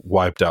 he'll get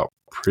wiped out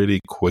pretty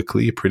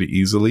quickly, pretty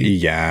easily.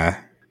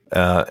 Yeah.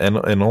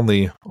 And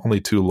only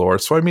 2 lore.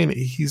 So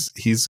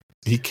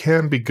he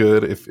can be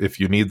good if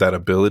you need that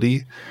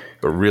ability,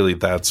 but really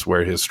that's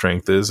where his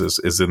strength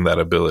is in that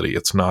ability.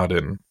 It's not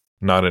in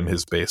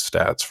his base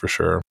stats for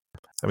sure.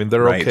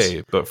 They're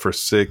okay, but for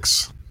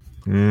 6,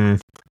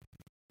 not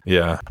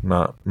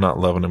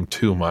loving him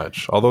too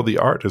much. Although the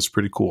art is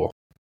pretty cool.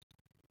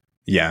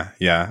 Yeah,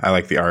 I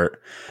like the art.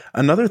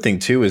 Another thing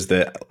too is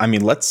that,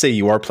 let's say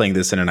you are playing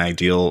this in an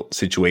ideal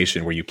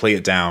situation where you play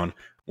it down,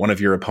 one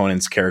of your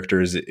opponent's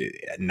characters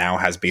now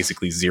has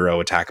basically 0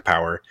 attack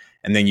power,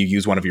 and then you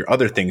use one of your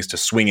other things to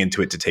swing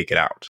into it to take it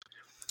out.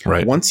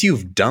 Right. Once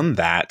you've done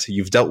that,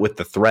 you've dealt with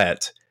the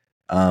threat,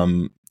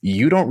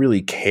 you don't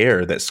really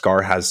care that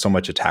Scar has so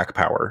much attack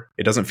power.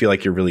 It doesn't feel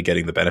like you're really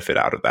getting the benefit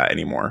out of that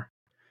anymore.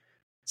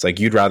 It's like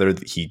you'd rather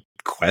that he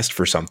quest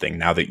for something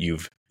now that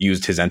you've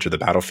used his enter the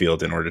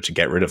battlefield in order to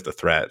get rid of the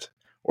threat,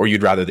 or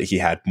you'd rather that he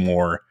had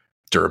more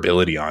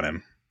durability on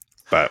him.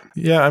 But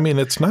yeah,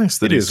 it's nice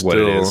that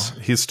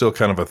he's still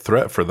kind of a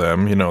threat for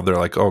them. They're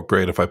like, oh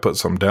great, if I put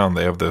some down,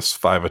 they have this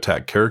 5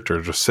 attack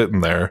character just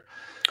sitting there.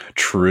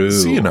 True.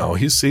 So,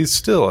 he's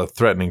still a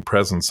threatening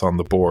presence on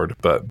the board,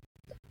 but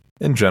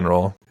in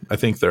general, I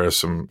think there are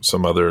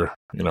some other,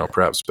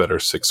 perhaps better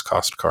 6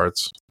 cost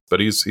cards. But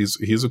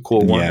he's a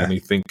cool one, and I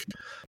think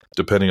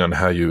depending on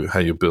how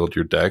you build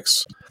your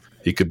decks,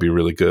 he could be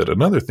really good.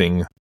 Another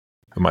thing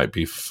that might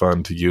be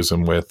fun to use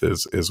him with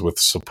is with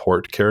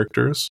support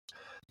characters.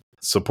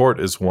 Support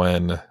is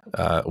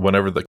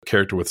whenever the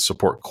character with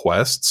support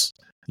quests,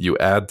 you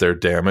add their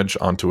damage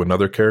onto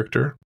another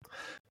character.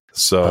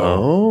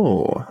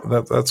 So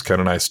that's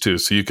kind of nice too.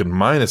 So you can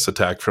minus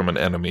attack from an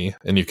enemy,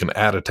 and you can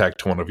add attack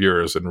to one of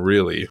yours, and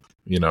really,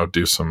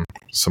 do some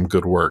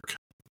good work.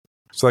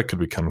 So that could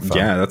be kind of fun.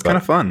 Yeah, that's kind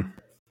of fun.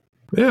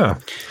 Yeah.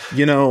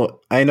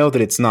 I know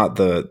that it's not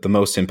the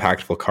most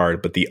impactful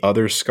card, but the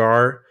other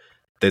Scar,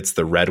 that's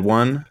the red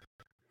one,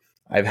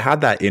 I've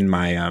had that in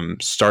my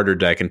starter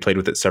deck and played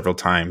with it several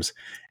times,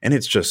 and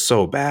it's just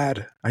so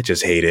bad. I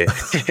just hate it.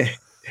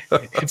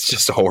 It's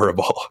just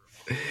horrible.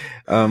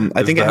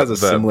 I think it has a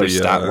similar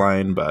stat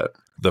line, but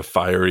the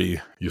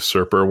fiery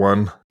usurper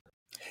one.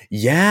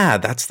 Yeah,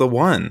 that's the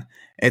one.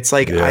 It's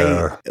like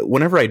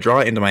whenever I draw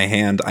it into my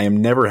hand, I am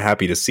never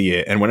happy to see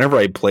it, and whenever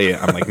I play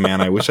it, I'm like,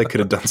 man, I wish I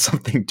could have done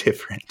something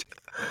different.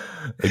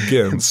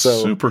 Again,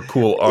 super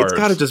cool art. It's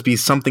got to just be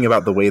something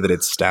about the way that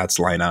its stats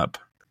line up.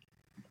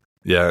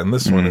 Yeah, and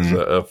this one is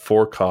a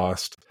 4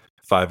 cost,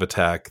 5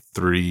 attack,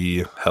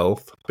 3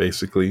 health,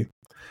 basically.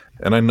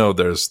 And I know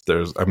there's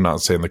I'm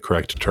not saying the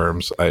correct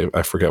terms.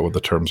 I forget what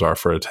the terms are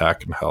for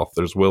attack and health.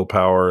 There's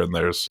willpower and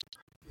there's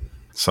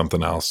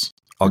something else.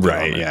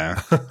 Right,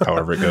 yeah.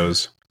 However it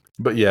goes.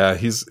 But yeah,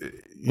 he's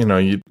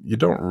you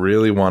don't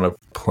really want to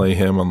play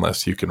him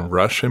unless you can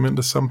rush him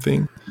into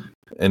something.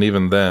 And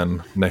even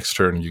then, next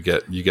turn you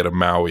get a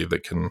Maui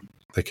that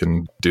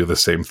can do the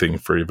same thing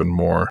for even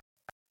more.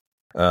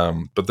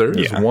 But there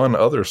is one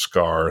other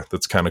Scar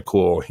that's kind of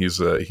cool. He's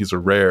a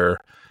rare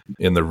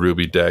in the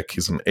Ruby deck.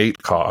 He's an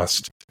 8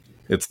 cost.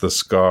 It's the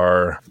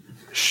Scar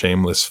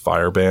Shameless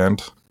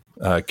Fireband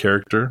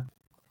character.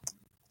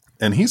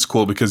 And he's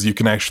cool because you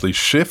can actually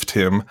shift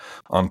him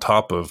on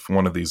top of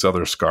one of these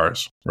other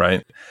Scars,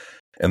 right?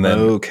 And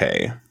then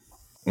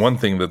one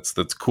thing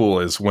that's cool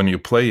is when you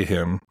play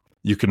him,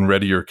 you can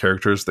ready your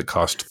characters that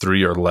cost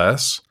 3 or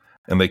less,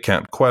 and they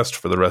can't quest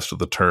for the rest of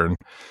the turn.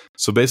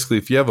 So basically,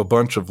 if you have a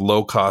bunch of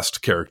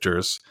low-cost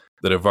characters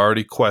that have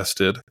already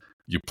quested,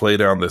 you play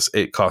down this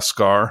 8-cost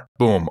Scar,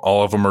 boom,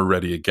 all of them are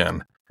ready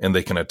again, and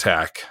they can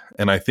attack.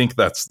 And I think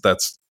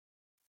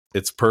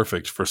it's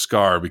perfect for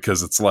Scar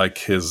because it's like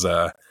his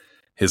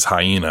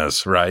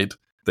hyenas, right?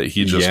 That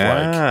he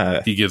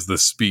just he gives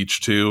this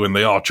speech to, and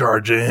they all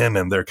charge in,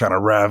 and they're kind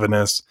of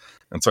ravenous.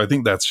 And so I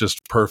think that's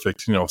just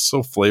perfect, so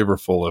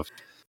flavorful of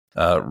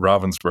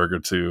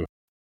Ravensburger to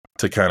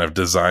kind of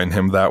design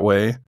him that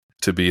way,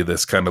 to be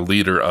this kind of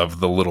leader of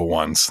the little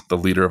ones, the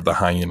leader of the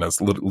hyenas,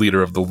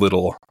 leader of the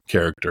little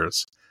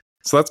characters.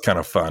 So that's kind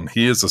of fun.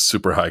 He is a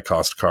super high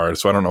cost card,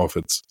 so I don't know if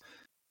it's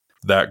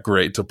that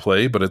great to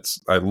play, but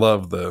I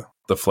love the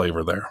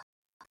flavor there.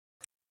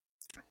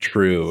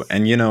 True.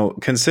 And,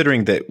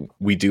 considering that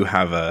we do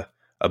have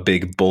a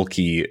big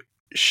bulky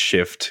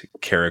shift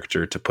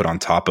character to put on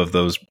top of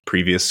those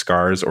previous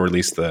Scars, or at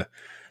least the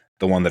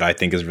one that I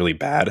think is really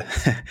bad,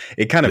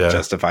 it kind of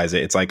justifies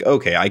it. It's like,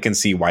 okay, I can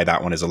see why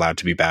that one is allowed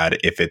to be bad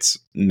if its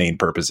main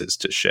purpose is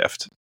to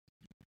shift.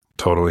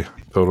 Totally.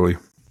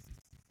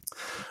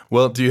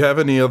 Well, do you have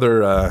any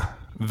other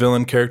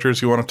villain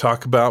characters you want to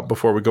talk about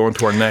before we go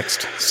into our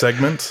next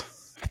segment?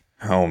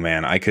 Oh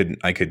man, I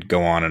could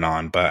go on and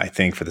on, but I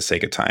think for the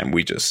sake of time,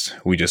 we just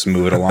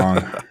move it along.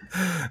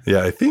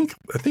 Yeah, I think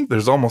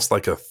there's almost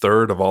like a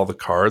third of all the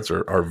cards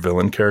are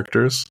villain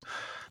characters,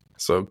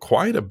 so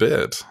quite a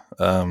bit.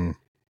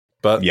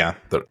 But yeah,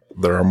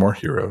 there are more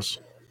heroes,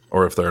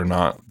 or if there are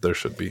not, there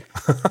should be.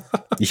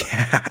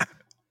 Yeah,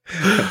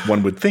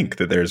 one would think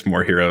that there's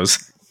more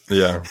heroes.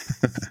 Yeah.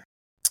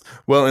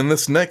 Well, in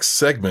this next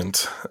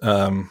segment,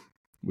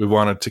 we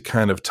wanted to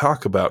kind of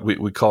talk about,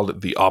 we called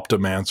it the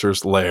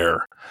Optimancer's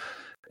Lair.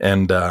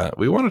 And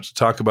we wanted to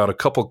talk about a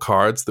couple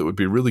cards that would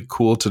be really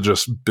cool to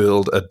just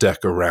build a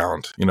deck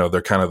around.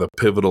 They're kind of the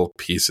pivotal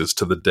pieces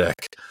to the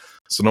deck.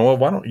 So Noah,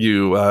 why don't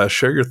you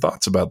share your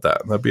thoughts about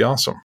that? That'd be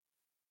awesome.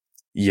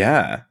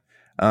 Yeah.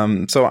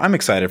 So I'm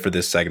excited for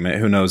this segment.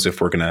 Who knows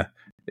if we're going to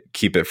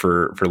keep it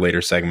for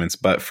later segments.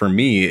 But for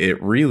me,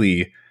 it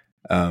really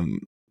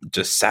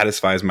just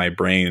satisfies my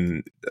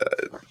brain,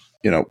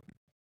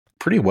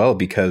 pretty well,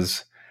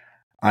 because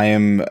I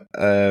am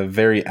a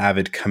very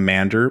avid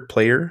Commander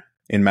player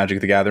in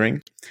Magic the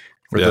Gathering.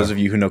 For those of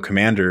you who know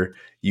Commander,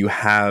 you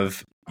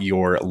have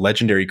your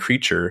legendary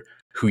creature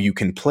who you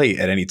can play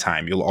at any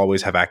time. You'll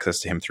always have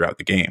access to him throughout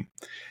the game.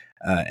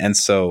 And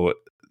so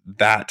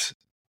that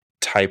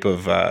type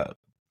of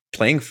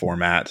playing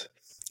format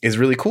is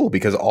really cool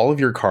because all of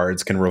your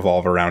cards can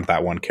revolve around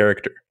that one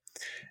character.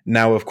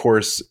 Now, of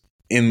course,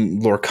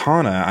 in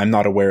Lorcana, I'm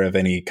not aware of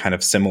any kind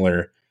of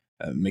similar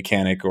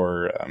mechanic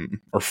or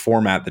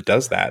format that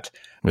does that.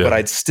 Yeah. But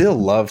I'd still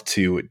love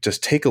to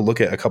just take a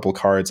look at a couple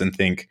cards and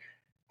think,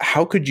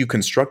 how could you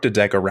construct a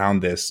deck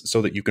around this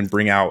so that you can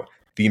bring out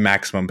the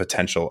maximum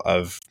potential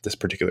of this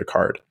particular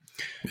card?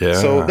 Yeah.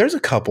 So there's a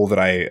couple that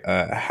I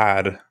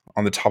had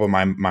on the top of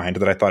my mind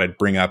that I thought I'd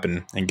bring up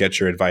and get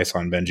your advice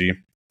on, Benji.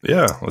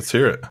 Yeah, let's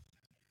hear it.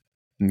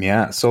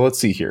 Yeah, so let's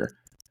see here.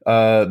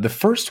 The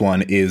first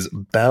one is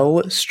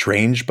Belle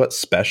Strange But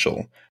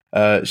Special.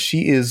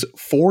 She is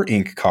 4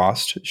 ink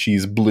cost.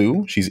 She's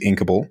blue. She's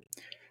inkable.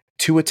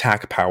 2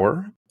 attack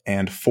power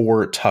and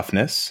 4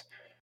 toughness.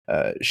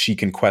 She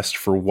can quest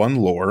for 1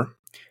 lore,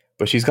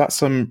 but she's got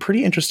some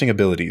pretty interesting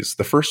abilities.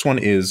 The first one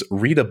is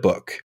Read a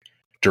Book.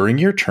 During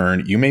your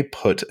turn, you may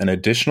put an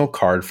additional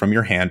card from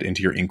your hand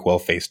into your inkwell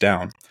face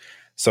down.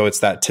 So it's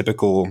that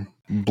typical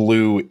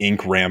blue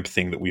ink ramp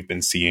thing that we've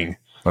been seeing.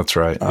 That's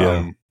right.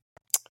 Yeah.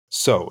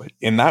 So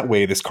in that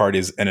way, this card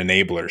is an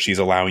enabler. She's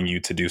allowing you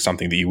to do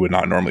something that you would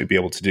not normally be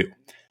able to do.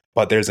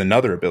 But there's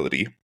another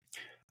ability.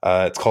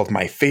 It's called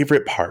My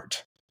Favorite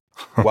Part.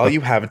 While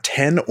you have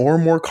 10 or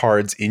more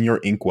cards in your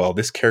inkwell,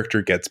 this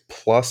character gets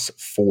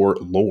 +4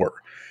 lore,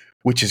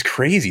 which is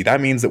crazy.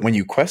 That means that when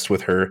you quest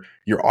with her,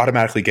 you're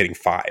automatically getting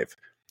 5.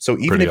 So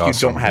even Pretty if you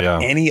awesome, don't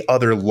have any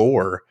other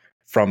lore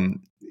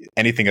from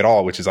anything at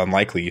all, which is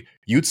unlikely,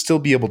 you'd still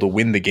be able to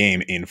win the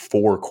game in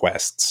 4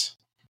 quests.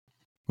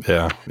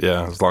 Yeah,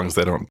 as long as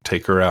they don't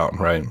take her out,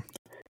 right?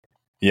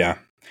 Yeah.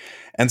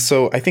 And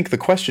so I think the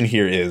question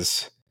here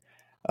is,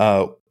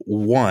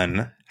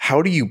 one,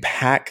 how do you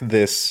pack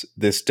this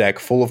deck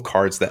full of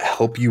cards that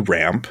help you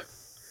ramp?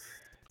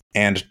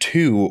 And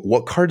 2,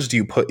 what cards do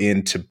you put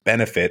in to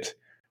benefit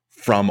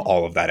from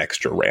all of that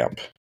extra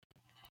ramp?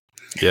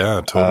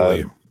 Yeah,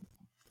 totally.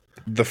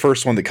 The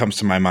first one that comes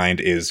to my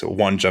mind is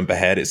 1 Jump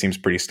Ahead. It seems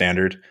pretty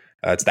standard.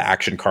 It's the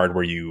action card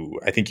where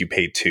I think you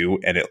pay 2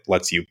 and it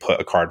lets you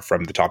put a card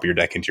from the top of your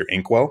deck into your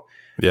inkwell.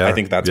 Yeah, I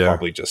think that's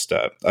probably just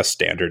a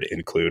standard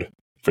include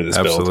for this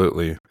build.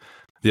 Absolutely.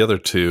 The other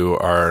 2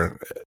 are,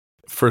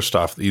 first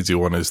off, the easy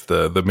one is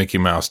the Mickey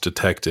Mouse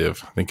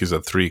Detective. I think he's a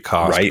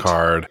 3-cost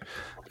card.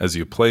 As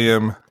you play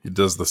him, he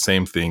does the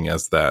same thing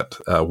as that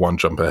 1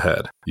 Jump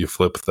Ahead. You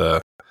put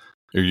the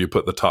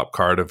top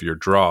card of your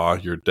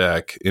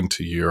deck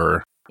into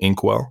your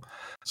inkwell.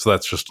 So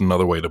that's just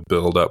another way to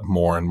build up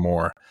more and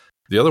more.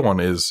 The other one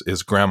is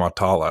Grandma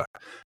Tala.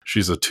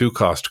 She's a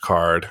 2-cost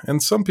card,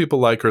 and some people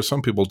like her,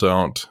 some people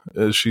don't.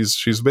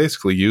 She's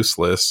basically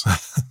useless.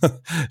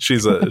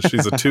 she's a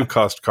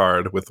 2-cost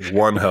card with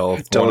 1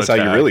 health. Tell us how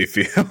you really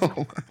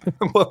feel.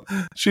 Well,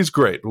 she's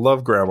great.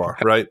 Love Grandma,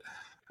 right?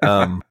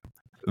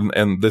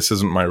 And this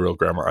isn't my real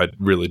grandma. I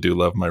really do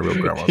love my real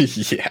grandma.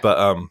 Yeah.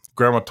 But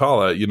Grandma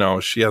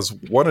Tala, she has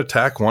 1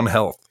 attack, 1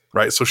 health,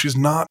 right? So she's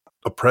not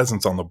a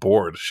presence on the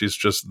board. She's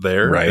just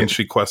there, right? And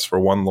she quests for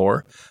 1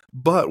 lore.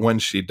 But when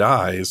she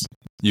dies,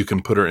 you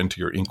can put her into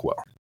your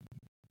inkwell.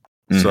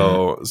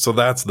 Mm-hmm. So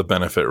that's the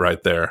benefit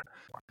right there.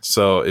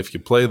 So if you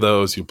play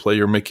those, you play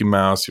your Mickey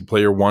Mouse, you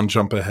play your 1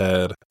 Jump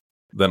Ahead,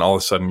 then all of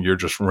a sudden you're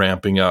just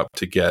ramping up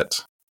to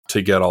get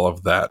all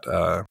of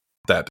that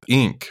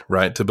ink,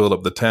 right? To build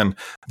up the 10.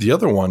 The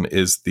other one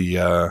is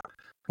the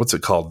what's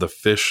it called? The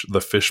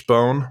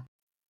fishbone,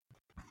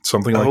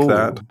 something like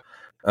that.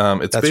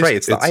 That's right.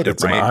 It's the item,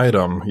 right? An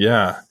item,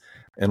 yeah.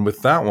 And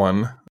with that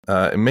one,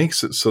 it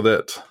makes it so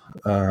that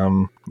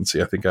let's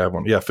see. I think I have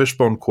one. Yeah,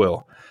 fishbone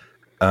quill.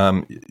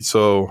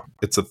 So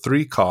it's a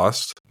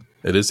 3-cost.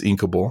 It is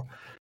inkable,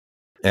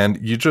 and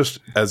you just,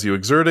 as you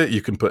exert it,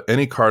 you can put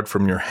any card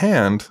from your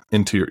hand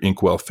into your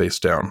inkwell face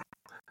down.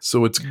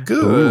 So it's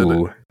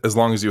good as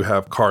long as you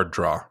have card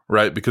draw,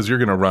 right? Because you're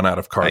going to run out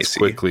of cards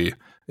quickly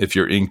if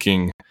you're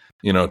inking,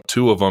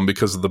 2 of them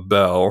because of the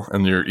bell,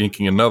 and you're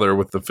inking another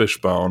with the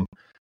fishbone.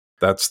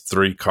 That's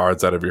 3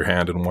 cards out of your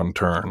hand in 1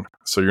 turn.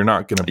 So you're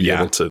not going to be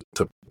able to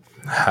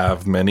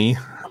have many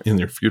in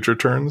your future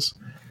turns.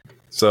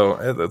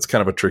 So that's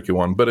kind of a tricky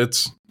one, but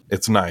it's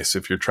nice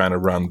if you're trying to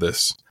run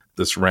this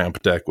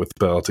ramp deck with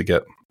Belle to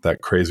get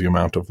that crazy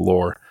amount of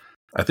lore.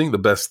 I think the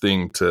best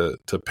thing to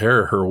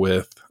pair her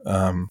with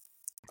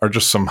are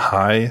just some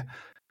high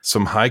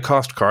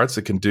cost cards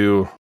that can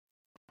do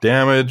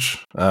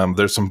damage.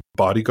 There's some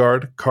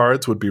bodyguard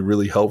cards would be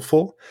really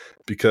helpful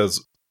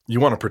because you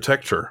want to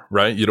protect her,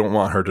 right? You don't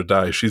want her to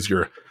die. She's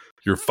your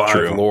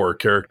 5 lore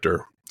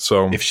character.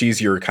 So if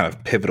she's your kind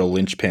of pivotal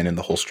linchpin in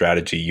the whole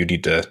strategy, you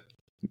need to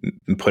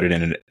put it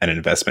in an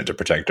investment to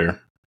protect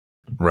her.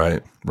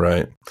 Right.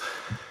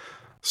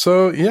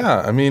 So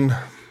yeah, I mean,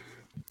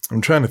 I'm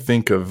trying to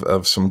think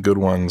of some good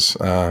ones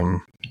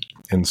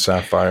in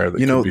Sapphire. That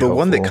the helpful.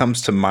 One that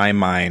comes to my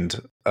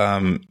mind,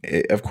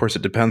 of course,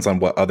 it depends on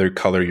what other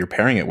color you're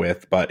pairing it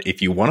with. But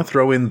if you want to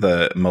throw in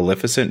the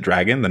Maleficent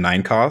Dragon, the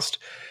 9-cost,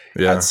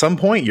 at some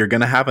point you're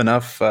going to have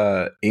enough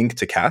ink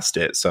to cast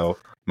it. So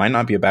might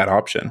not be a bad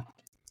option.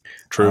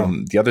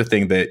 True. The other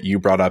thing that you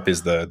brought up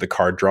is the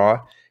card draw.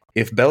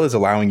 If Belle is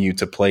allowing you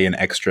to play an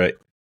extra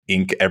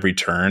ink every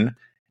turn,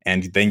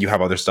 and then you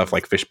have other stuff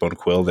like Fishbone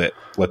Quill that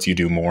lets you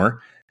do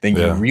more, then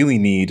you really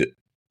need,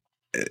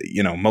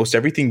 most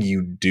everything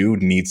you do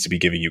needs to be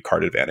giving you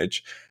card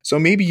advantage. So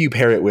maybe you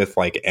pair it with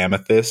like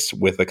Amethyst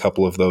with a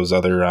couple of those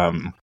other,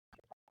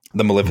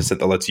 the Maleficent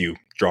that lets you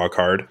draw a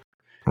card.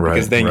 Right.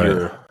 Because then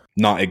you're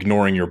not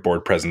ignoring your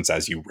board presence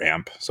as you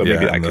ramp. So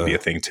maybe that could be a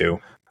thing too.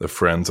 The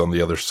friends on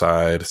the other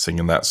side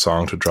singing that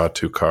song to draw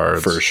 2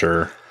 cards. For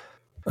sure.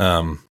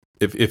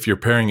 If you're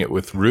pairing it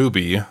with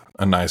Ruby,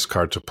 a nice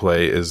card to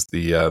play is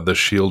the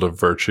Shield of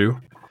Virtue.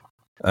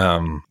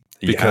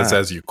 Because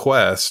as you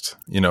quest,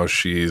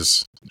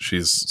 she's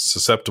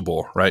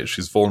susceptible, right?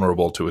 She's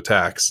vulnerable to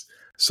attacks.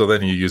 So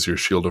then you use your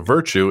Shield of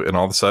Virtue, and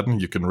all of a sudden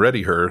you can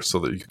ready her so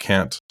that you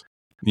can't,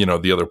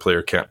 the other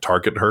player can't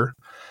target her.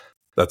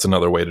 That's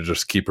another way to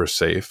just keep her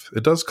safe.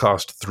 It does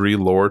cost 3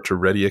 lore to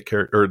ready a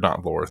character, or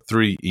not lore,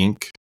 3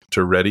 ink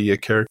to ready a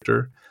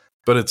character.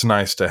 but it's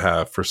nice to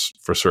have for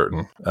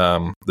certain.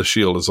 The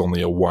shield is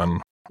only a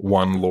one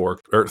lore,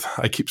 or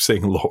I keep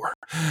saying lore.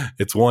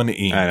 It's one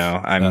ink. I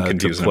know, I'm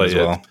confusing to play as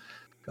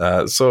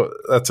well. So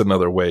that's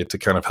another way to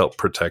kind of help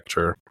protect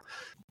her.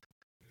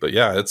 But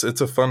yeah, it's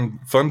a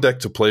fun deck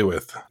to play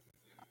with.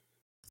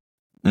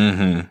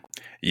 Mm-hmm.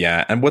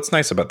 Yeah, and what's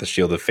nice about the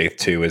Shield of Faith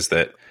too is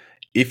that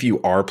if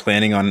you are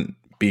planning on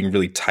being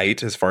really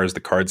tight as far as the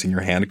cards in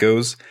your hand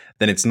goes,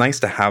 then it's nice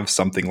to have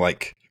something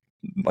like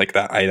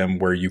that item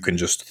where you can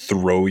just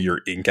throw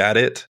your ink at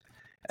it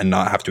and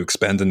not have to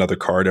expend another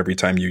card every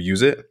time you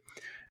use it.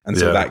 And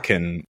so that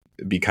can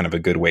be kind of a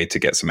good way to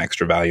get some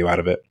extra value out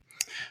of it.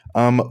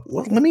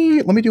 Let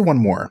me do one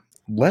more.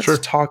 Let's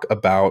talk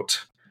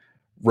about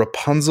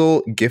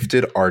Rapunzel,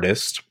 Gifted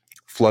Artist,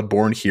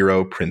 Floodborn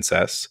Hero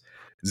Princess.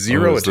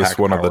 0 is attack this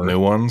one power. of the new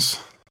ones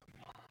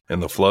in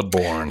the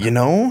Floodborn? You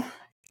know,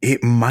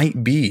 it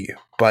might be,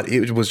 but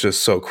it was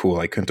just so cool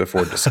I couldn't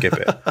afford to skip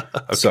it.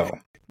 Okay. So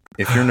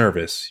if you're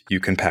nervous, you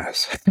can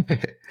pass.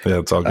 Yeah,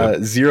 it's all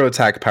good. 0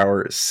 attack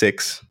power,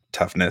 6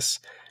 toughness,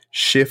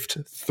 shift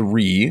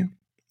 3.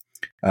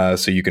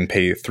 So you can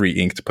pay 3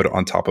 ink to put it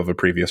on top of a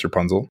previous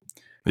Rapunzel.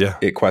 Yeah.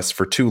 It quests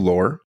for 2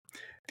 lore.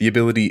 The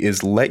ability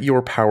is Let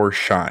Your Power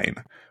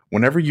Shine.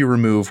 Whenever you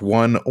remove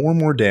 1 or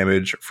more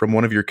damage from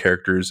one of your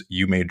characters,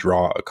 you may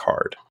draw a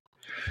card.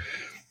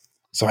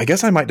 So I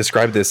guess I might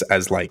describe this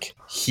as like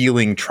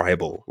healing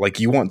tribal. Like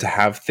you want to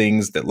have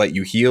things that let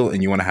you heal,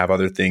 and you want to have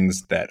other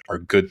things that are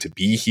good to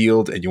be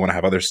healed, and you want to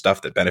have other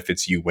stuff that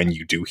benefits you when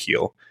you do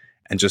heal,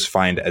 and just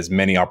find as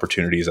many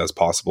opportunities as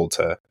possible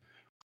to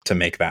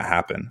make that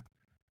happen.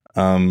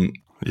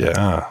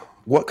 Yeah.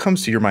 What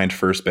comes to your mind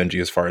first,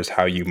 Benji, as far as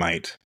how you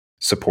might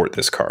support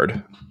this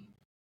card?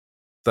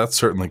 That's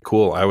certainly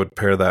cool. I would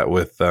pair that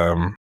with,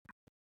 I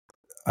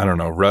don't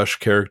know, rush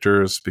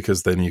characters,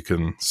 because then you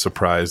can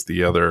surprise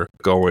the other,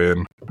 go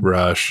in,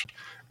 rush,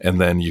 and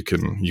then you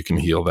can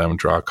heal them,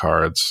 draw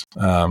cards.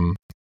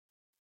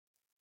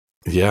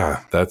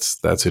 Yeah,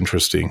 that's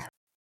interesting.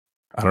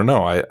 I don't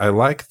know. I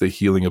like the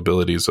healing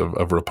abilities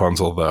of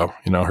Rapunzel, though.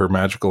 You know, her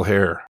magical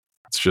hair.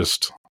 It's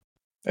just...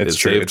 It's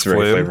true. It's very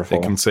flavorful.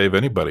 It can save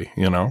anybody,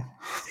 you know?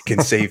 It can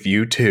save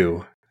you,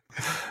 too.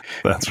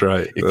 That's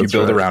right. If you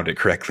build around it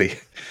correctly.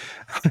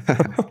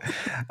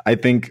 I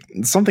think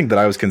something that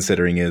I was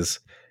considering is,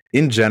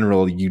 in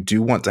general, you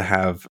do want to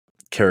have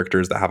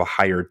characters that have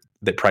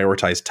that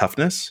prioritize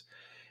toughness,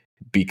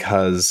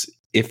 because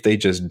if they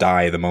just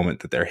die the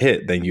moment that they're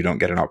hit, then you don't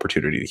get an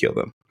opportunity to heal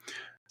them.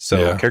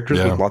 So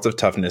characters with lots of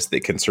toughness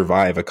that can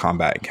survive a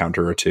combat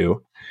encounter or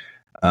two.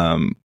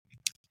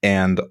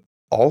 And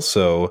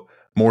also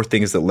more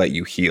things that let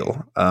you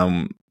heal.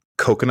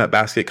 Coconut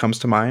Basket comes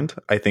to mind.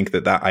 I think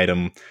that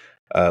item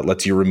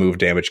lets you remove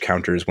damage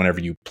counters whenever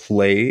you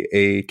play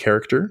a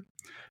character.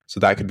 So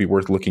that could be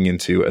worth looking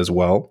into as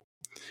well.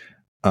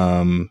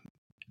 And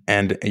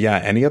yeah,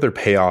 any other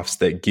payoffs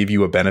that give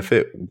you a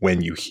benefit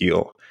when you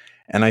heal.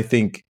 And I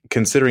think,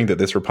 considering that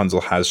this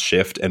Rapunzel has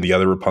shift and the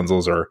other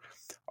Rapunzels are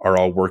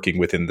all working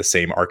within the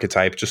same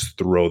archetype, just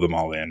throw them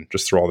all in.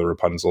 Just throw all the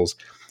Rapunzels.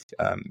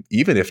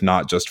 Even if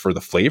not just for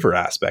the flavor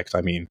aspect.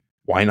 I mean,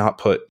 why not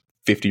put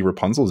 50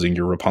 Rapunzels in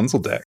your Rapunzel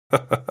deck?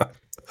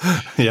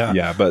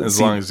 Yeah, but as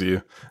long as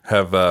you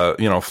have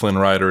Flynn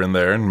Rider in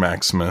there and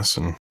Maximus,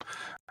 and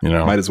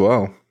might as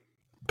well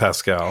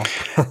Pascal.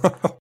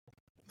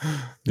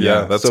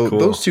 Yeah, that's so cool.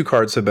 Those 2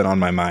 cards have been on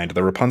my mind: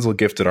 the Rapunzel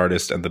Gifted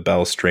Artist and the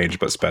Belle Strange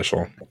but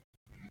Special.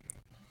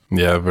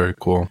 Yeah, very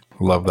cool.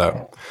 Love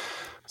that.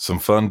 Some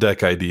fun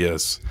deck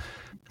ideas.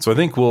 So I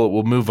think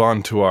we'll move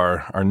on to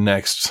our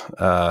next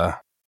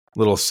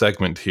little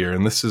segment here,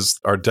 and this is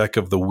our deck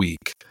of the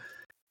week.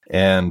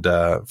 And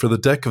for the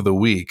deck of the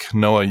week,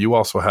 Noah, you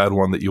also had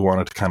one that you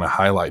wanted to kind of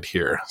highlight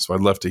here. So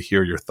I'd love to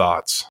hear your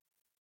thoughts.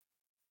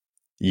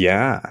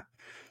 Yeah.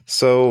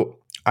 So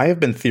I have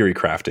been theory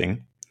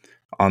crafting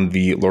on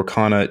the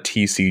Lorcana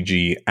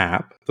TCG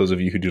app. Those of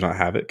you who do not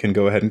have it can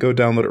go ahead and go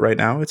download it right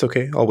now. It's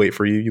okay. I'll wait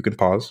for you. You can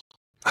pause.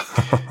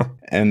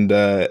 And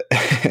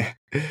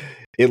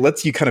it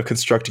lets you kind of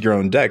construct your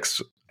own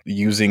decks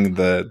using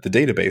the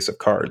database of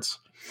cards.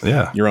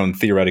 Yeah. Your own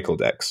theoretical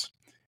decks.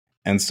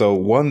 And so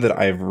one that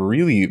I've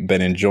really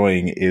been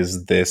enjoying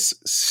is this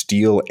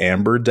Steel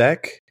Amber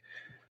deck.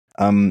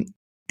 And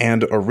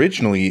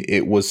originally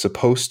it was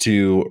supposed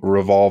to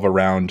revolve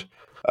around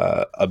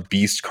a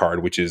beast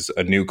card, which is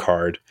a new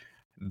card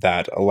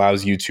that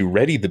allows you to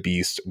ready the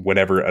beast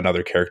whenever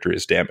another character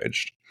is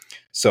damaged.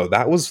 So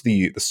that was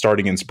the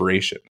starting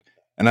inspiration.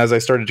 And as I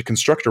started to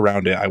construct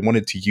around it, I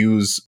wanted to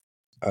use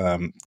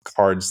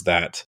cards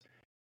that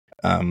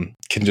can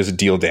just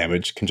deal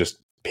damage, can just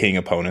ping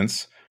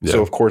opponents. Yeah.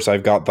 So, of course,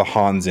 I've got the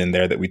Hans in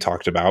there that we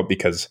talked about,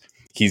 because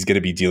he's going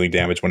to be dealing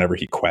damage whenever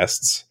he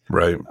quests.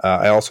 Right.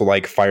 I also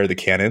like Fire the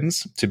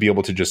Cannons to be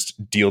able to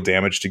just deal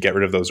damage to get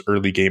rid of those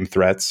early game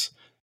threats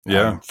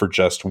for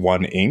just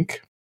 1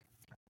 ink.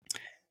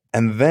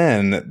 And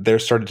then there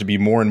started to be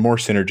more and more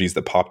synergies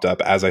that popped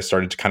up as I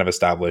started to kind of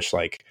establish,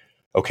 like,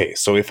 okay,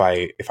 so if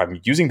I'm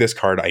using this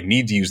card, I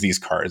need to use these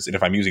cards, and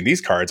if I'm using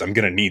these cards, I'm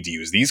going to need to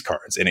use these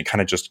cards, and it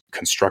kind of just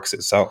constructs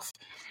itself.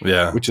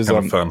 Yeah, which is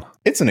kind of fun.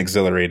 It's an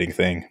exhilarating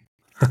thing.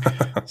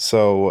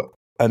 So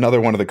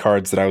another one of the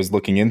cards that I was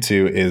looking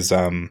into is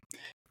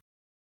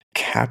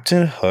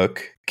Captain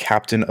Hook,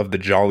 Captain of the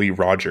Jolly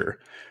Roger.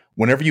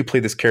 Whenever you play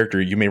this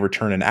character, you may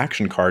return an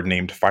action card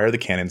named Fire the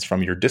Cannons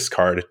from your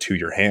discard to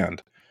your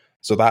hand.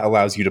 So that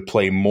allows you to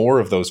play more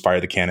of those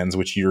Fire the Cannons,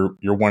 which you're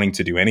wanting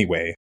to do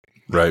anyway.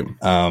 Right.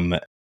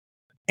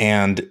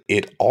 And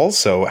it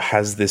also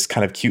has this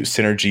kind of cute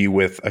synergy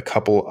with a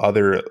couple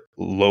other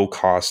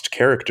low-cost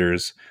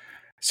characters,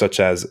 such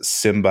as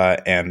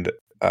Simba and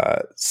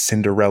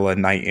Cinderella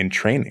Knight in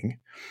Training.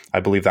 I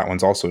believe that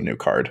one's also a new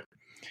card.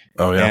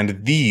 Oh, yeah.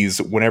 And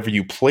these, whenever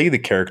you play the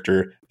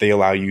character, they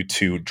allow you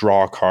to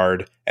draw a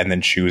card and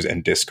then choose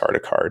and discard a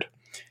card.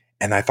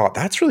 And I thought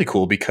that's really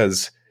cool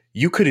because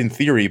you could, in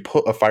theory,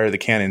 put a Fire the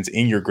Cannons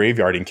in your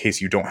graveyard in case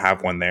you don't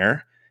have one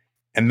there.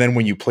 And then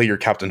when you play your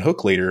Captain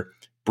Hook later,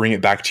 bring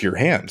it back to your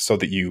hand so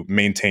that you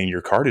maintain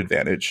your card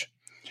advantage.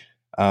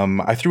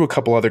 I threw a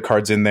couple other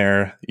cards in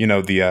there. You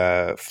know, the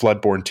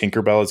Floodborn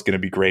Tinkerbell is going to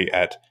be great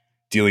at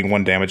dealing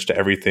 1 damage to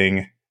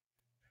everything.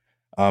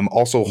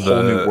 Also,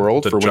 Whole New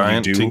World for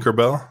when you do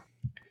Tinkerbell.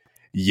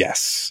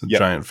 Yes, the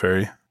giant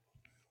fairy.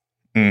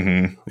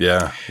 Mm-hmm.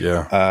 Yeah.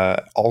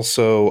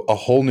 Also, A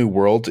Whole New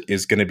World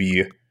is going to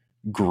be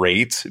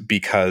great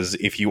because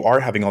if you are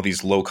having all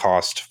these low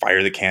cost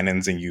Fire the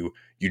Cannons and you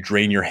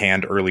drain your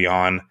hand early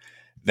on,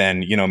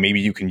 then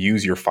maybe you can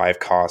use your 5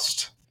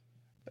 cost.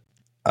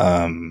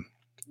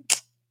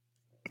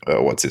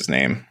 What's his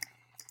name?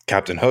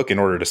 Captain Hook in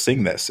order to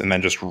sing this and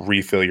then just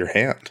refill your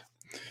hand.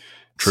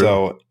 True.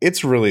 So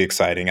it's really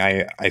exciting.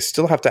 I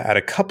still have to add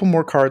a couple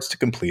more cards to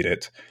complete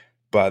it,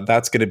 but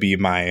that's going to be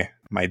my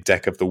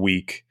deck of the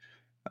week.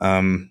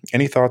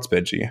 Any thoughts,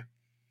 Benji?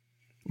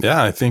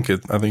 Yeah, I think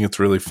it's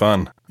really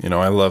fun.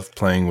 I love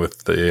playing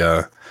with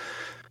the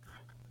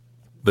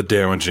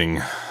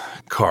damaging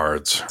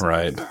cards,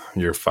 right?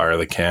 Your Fire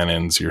the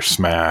Cannons, your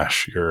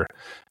Smash, your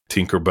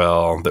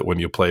Tinkerbell that when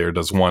you play her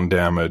does 1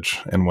 damage,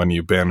 and when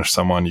you banish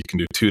someone you can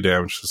do 2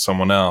 damage to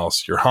someone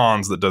else. Your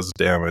Hans that does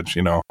damage.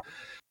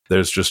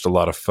 There's just a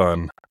lot of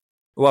fun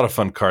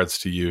cards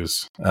to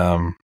use.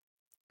 So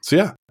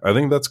yeah, I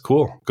think that's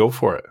cool. Go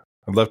for it.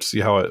 I'd love to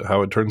see how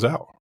it turns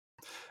out.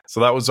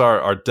 So that was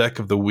our deck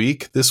of the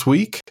week this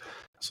week.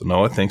 So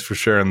Noah, thanks for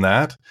sharing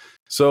that.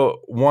 So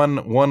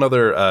one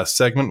other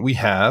segment we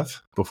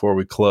have before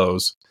we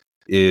close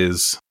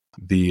is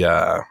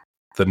the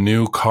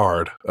new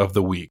card of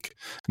the week.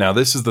 Now,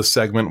 this is the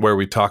segment where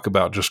we talk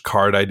about just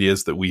card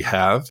ideas that we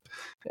have,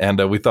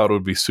 and we thought it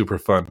would be super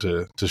fun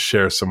to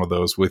share some of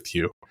those with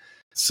you.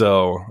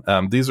 So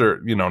these are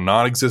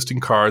non-existing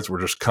cards. We're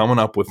just coming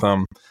up with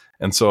them,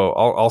 and so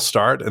I'll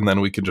start, and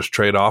then we can just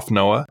trade off,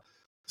 Noah.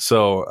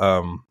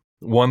 So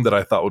one that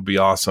I thought would be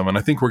awesome, and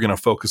I think we're going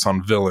to focus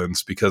on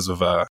villains because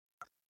of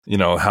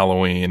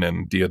Halloween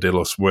and Dia de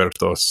los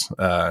Muertos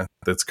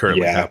that's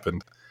currently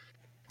happened.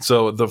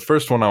 So the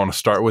first one I want to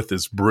start with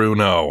is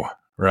Bruno,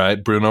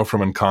 right? Bruno from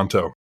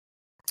Encanto.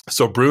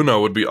 So Bruno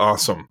would be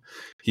awesome.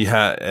 He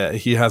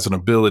has an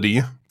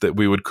ability that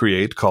we would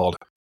create called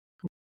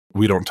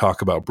We Don't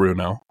Talk About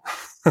Bruno.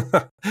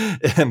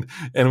 and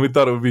we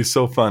thought it would be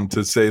so fun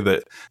to say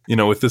that,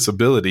 with this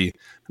ability,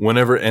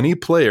 whenever any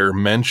player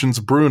mentions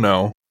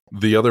Bruno,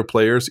 the other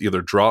players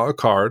either draw a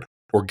card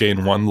or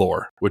gain 1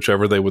 lore,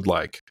 whichever they would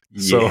like.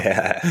 So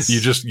yes.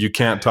 you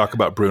can't talk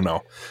about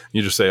Bruno.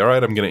 You just say, all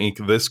right, I'm going to ink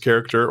this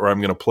character or I'm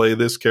going to play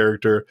this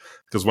character.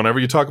 Because whenever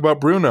you talk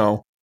about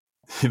Bruno,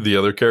 the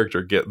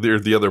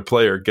other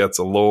player gets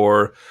a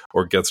lore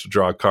or gets to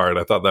draw a card.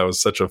 I thought that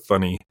was such a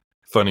funny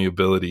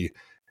ability.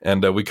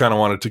 And we kind of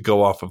wanted to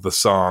go off of the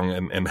song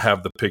and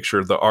have the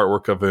picture, the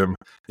artwork of him,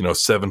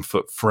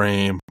 7-foot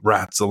frame,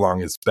 rats along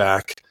his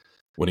back.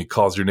 When he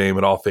calls your name,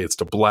 it all fades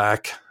to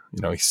black.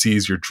 He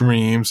sees your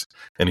dreams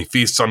and he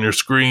feasts on your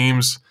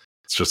screams.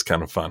 It's just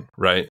kind of fun,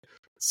 right?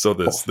 So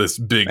this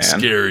big,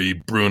 scary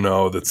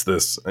Bruno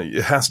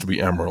it has to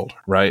be emerald,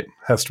 right?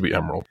 Has to be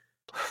emerald.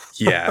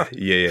 Yeah.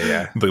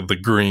 The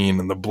green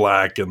and the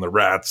black and the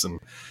rats. And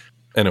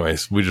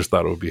anyways, we just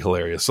thought it would be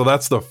hilarious. So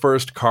that's the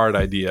first card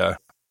idea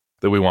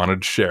that we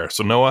wanted to share.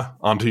 So Noah,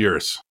 on to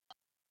yours.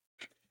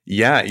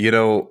 Yeah,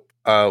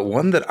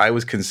 one that I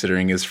was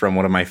considering is from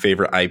one of my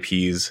favorite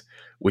IPs,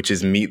 which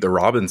is Meet the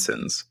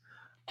Robinsons.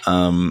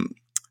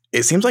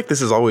 It seems like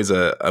this is always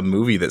a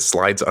movie that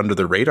slides under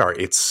the radar.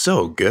 It's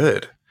so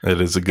good. It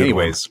is a good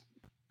one.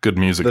 Good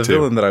music the too. The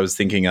villain that I was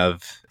thinking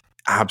of,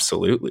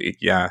 absolutely,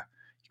 yeah.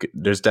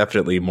 There's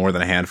definitely more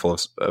than a handful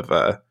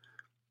of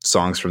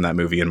songs from that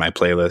movie in my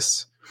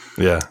playlists.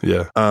 Yeah.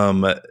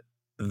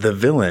 The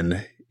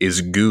villain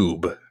is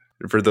Goob.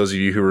 For those of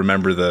you who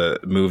remember the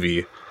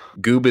movie,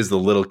 Goob is the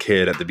little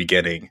kid at the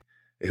beginning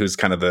who's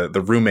kind of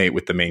the roommate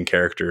with the main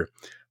character.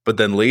 But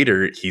then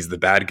later, he's the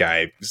bad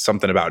guy,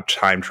 something about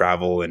time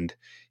travel, and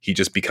he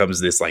just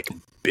becomes this like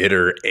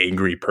bitter,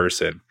 angry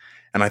person.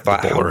 And I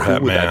thought, how cool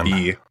would that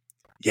be?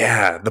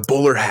 Yeah, the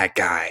bowler hat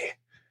guy.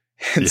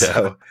 And Yeah.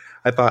 so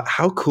I thought,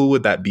 how cool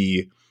would that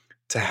be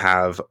to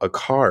have a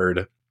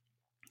card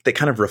that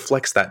kind of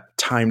reflects that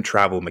time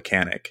travel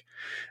mechanic?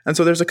 And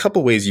so there's a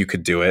couple ways you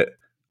could do it.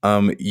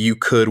 You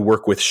could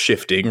work with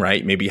shifting,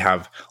 right? Maybe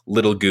have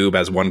Little Goob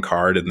as one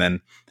card and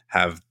then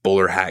have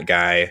Bowler Hat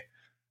Guy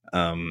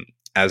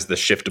as the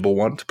shiftable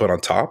one to put on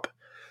top.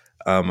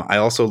 I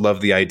also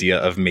love the idea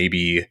of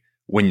maybe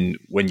when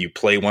you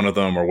play one of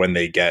them or when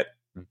they get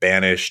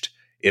banished,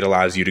 it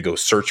allows you to go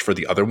search for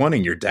the other one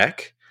in your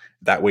deck.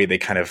 That way they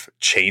kind of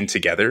chain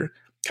together,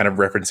 kind of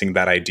referencing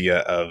that idea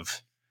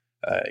of,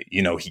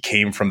 he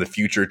came from the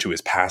future to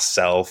his past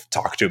self,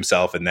 talked to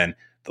himself, and then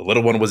the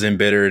little one was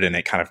embittered and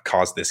it kind of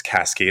caused this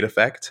cascade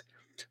effect.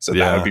 So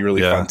that would be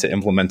really fun to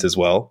implement as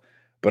well.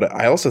 But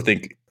I also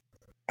think,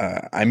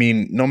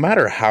 no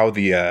matter how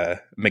the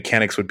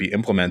mechanics would be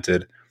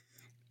implemented,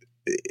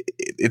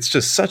 it's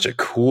just such a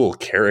cool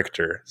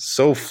character,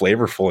 so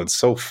flavorful and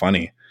so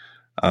funny.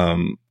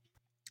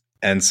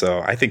 And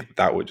so I think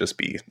that would just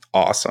be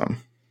awesome.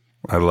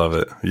 I love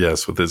it.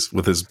 Yes, with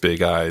his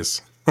big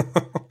eyes.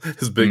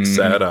 His big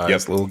sad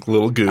eyes, little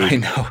Goob. I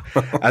know.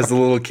 As the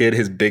little kid,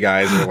 his big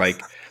eyes are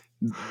like,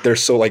 they're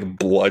so like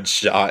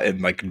bloodshot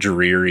and like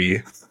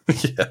dreary.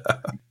 Yeah.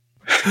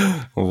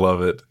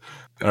 Love it.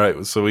 All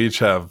right, so we each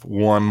have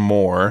one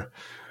more.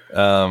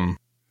 Do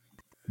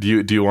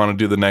you want to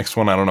do the next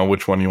one? I don't know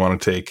which one you want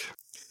to take.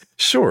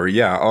 Sure,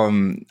 yeah.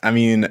 I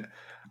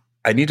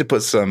need to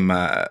put some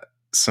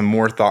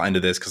more thought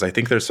into this because I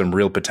think there's some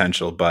real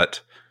potential,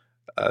 but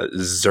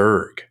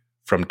Zurg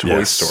from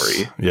Toy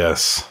Story.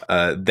 Yes.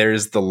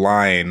 There's the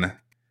line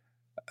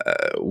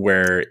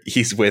where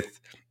he's with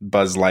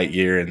Buzz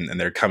Lightyear and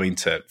they're coming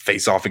to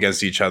face off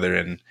against each other,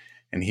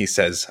 and he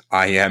says,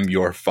 "I am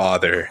your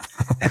father."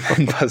 And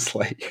then Buzz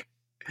Lightyear,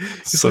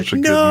 such a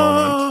good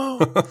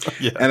moment.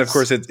 Yes. And of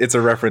course, it's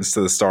a reference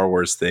to the Star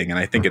Wars thing. And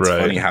I think it's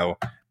funny how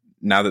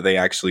now that they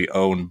actually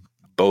own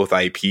both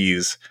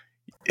IPs,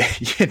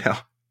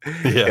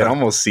 it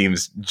almost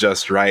seems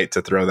just right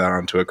to throw that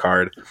onto a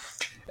card.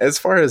 As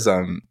far as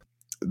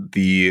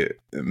the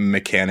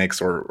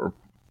mechanics or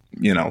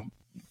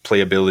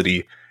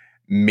playability,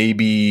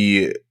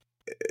 maybe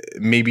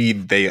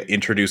they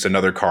introduce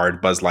another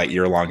card, Buzz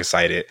Lightyear,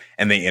 alongside it,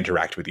 and they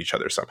interact with each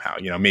other somehow.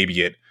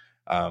 Maybe it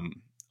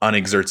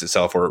unexerts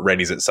itself or it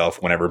readies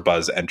itself whenever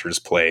Buzz enters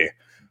play,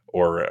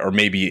 or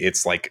maybe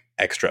it's like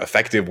extra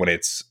effective when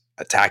it's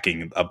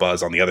attacking a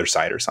Buzz on the other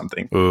side or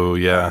something. Oh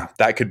yeah,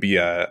 that could be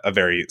a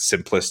very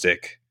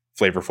simplistic,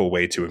 flavorful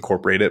way to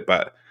incorporate it.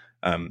 But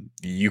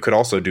you could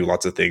also do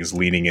lots of things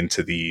leaning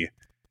into the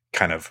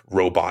kind of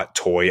robot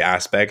toy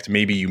aspect.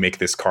 Maybe you make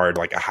this card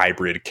like a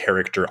hybrid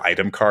character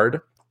item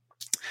card.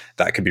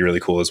 That could be really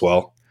cool as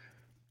well.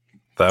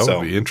 That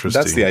would be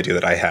interesting. That's the idea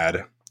that I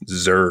had.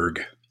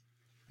 Zurg.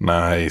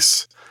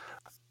 Nice.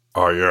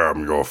 I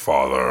am your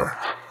father.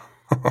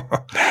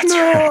 That's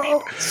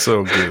right.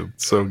 So good.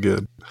 So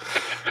good.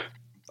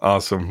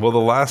 Awesome. Well, the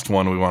last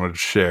one we wanted to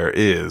share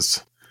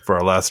is, for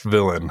our last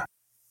villain,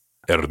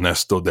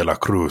 Ernesto de la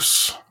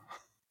Cruz.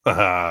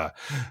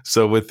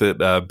 So with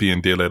it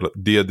being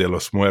Dia de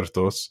los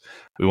Muertos,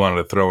 we wanted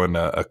to throw in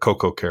a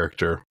Coco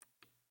character.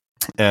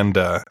 And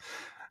I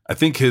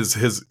think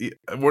his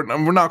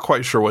we're not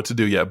quite sure what to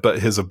do yet, but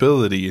his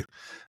ability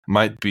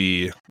might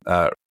be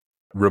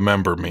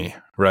Remember Me,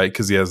 right?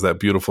 Because he has that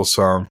beautiful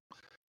song.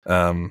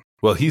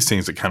 Well, he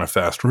sings it kind of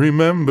fast.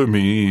 Remember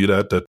me,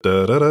 da da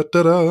da da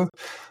da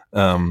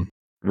da.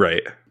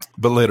 Right.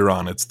 But later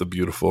on, it's the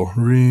beautiful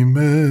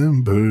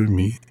Remember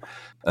Me.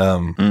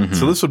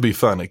 So this would be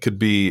fun. It could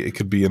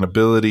be an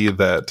ability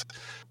that,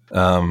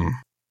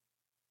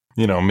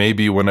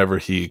 maybe whenever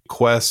he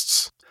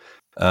quests,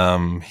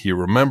 he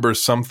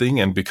remembers something,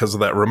 and because of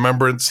that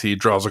remembrance, he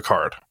draws a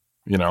card.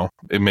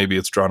 Maybe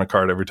it's drawn a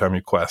card every time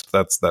you quest.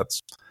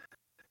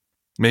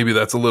 Maybe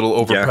that's a little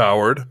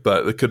overpowered,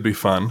 but it could be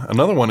fun.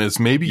 Another one is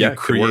maybe you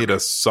create a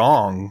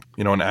song,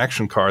 an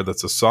action card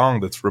that's a song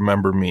that's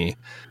Remember Me.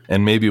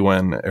 And maybe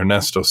when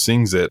Ernesto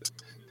sings it,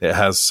 it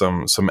has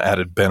some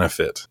added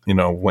benefit,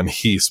 when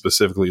he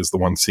specifically is the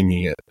one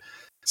singing it.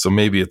 So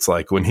maybe it's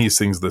like when he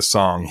sings this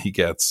song, he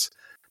gets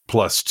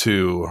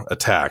 +2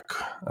 attack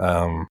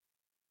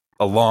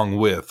along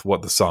with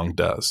what the song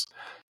does.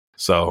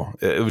 So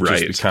it would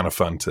just be kind of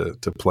fun to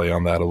play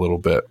on that a little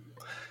bit.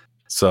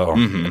 So,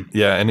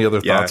 any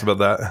other thoughts about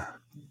that?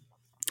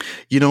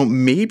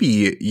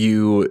 Maybe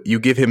you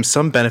give him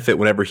some benefit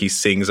whenever he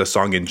sings a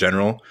song in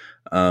general.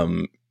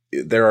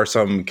 There are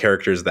some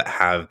characters that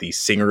have the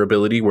singer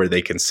ability where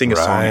they can sing a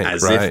song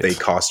as if they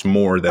cost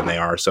more than they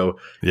are. So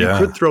you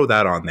could throw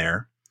that on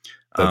there.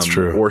 That's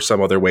true. Or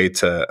some other way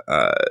to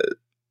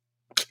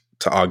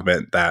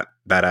augment that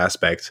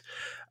aspect.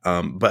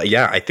 But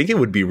I think it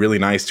would be really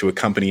nice to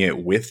accompany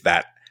it with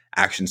that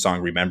action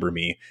song, Remember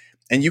Me.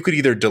 And you could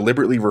either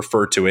deliberately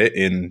refer to it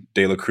in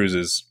De La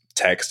Cruz's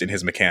text, in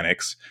his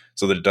mechanics,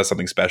 so that it does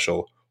something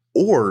special,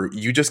 or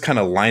you just kind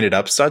of line it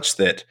up such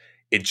that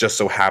it just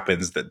so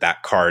happens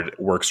that card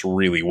works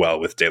really well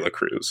with De La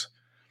Cruz.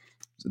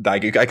 I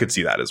could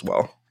see that as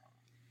well.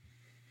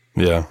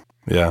 Yeah.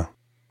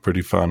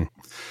 Pretty fun.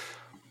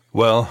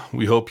 Well,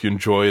 we hope you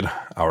enjoyed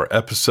our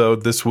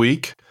episode this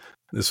week.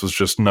 This was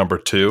just number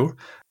 2,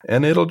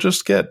 and it'll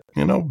just get,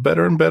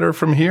 better and better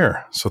from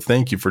here. So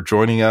thank you for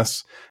joining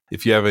us.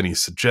 If you have any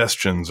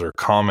suggestions or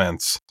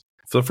comments,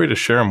 feel free to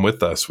share them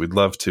with us. We'd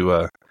love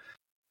to,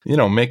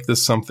 make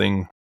this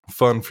something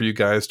fun for you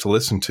guys to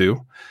listen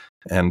to.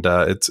 And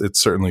it's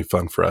certainly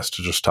fun for us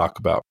to just talk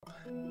about.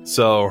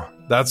 So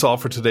that's all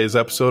for today's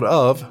episode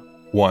of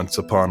Once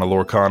Upon a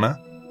Lorcana,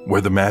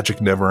 where the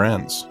magic never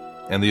ends.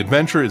 And the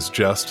adventure is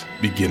just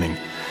beginning.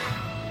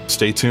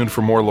 Stay tuned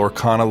for more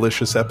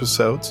Lorcana-licious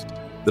episodes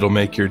that'll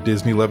make your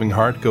Disney-loving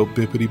heart go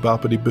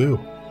bippity-boppity-boo.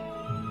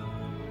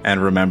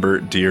 And remember,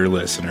 dear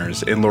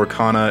listeners, in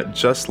Lorcana,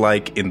 just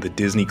like in the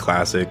Disney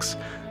classics,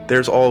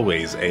 there's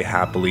always a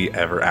happily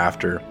ever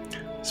after,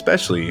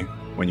 especially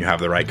when you have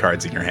the right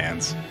cards in your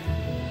hands.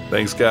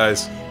 Thanks,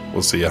 guys.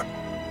 We'll see ya.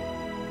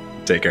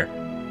 Take care.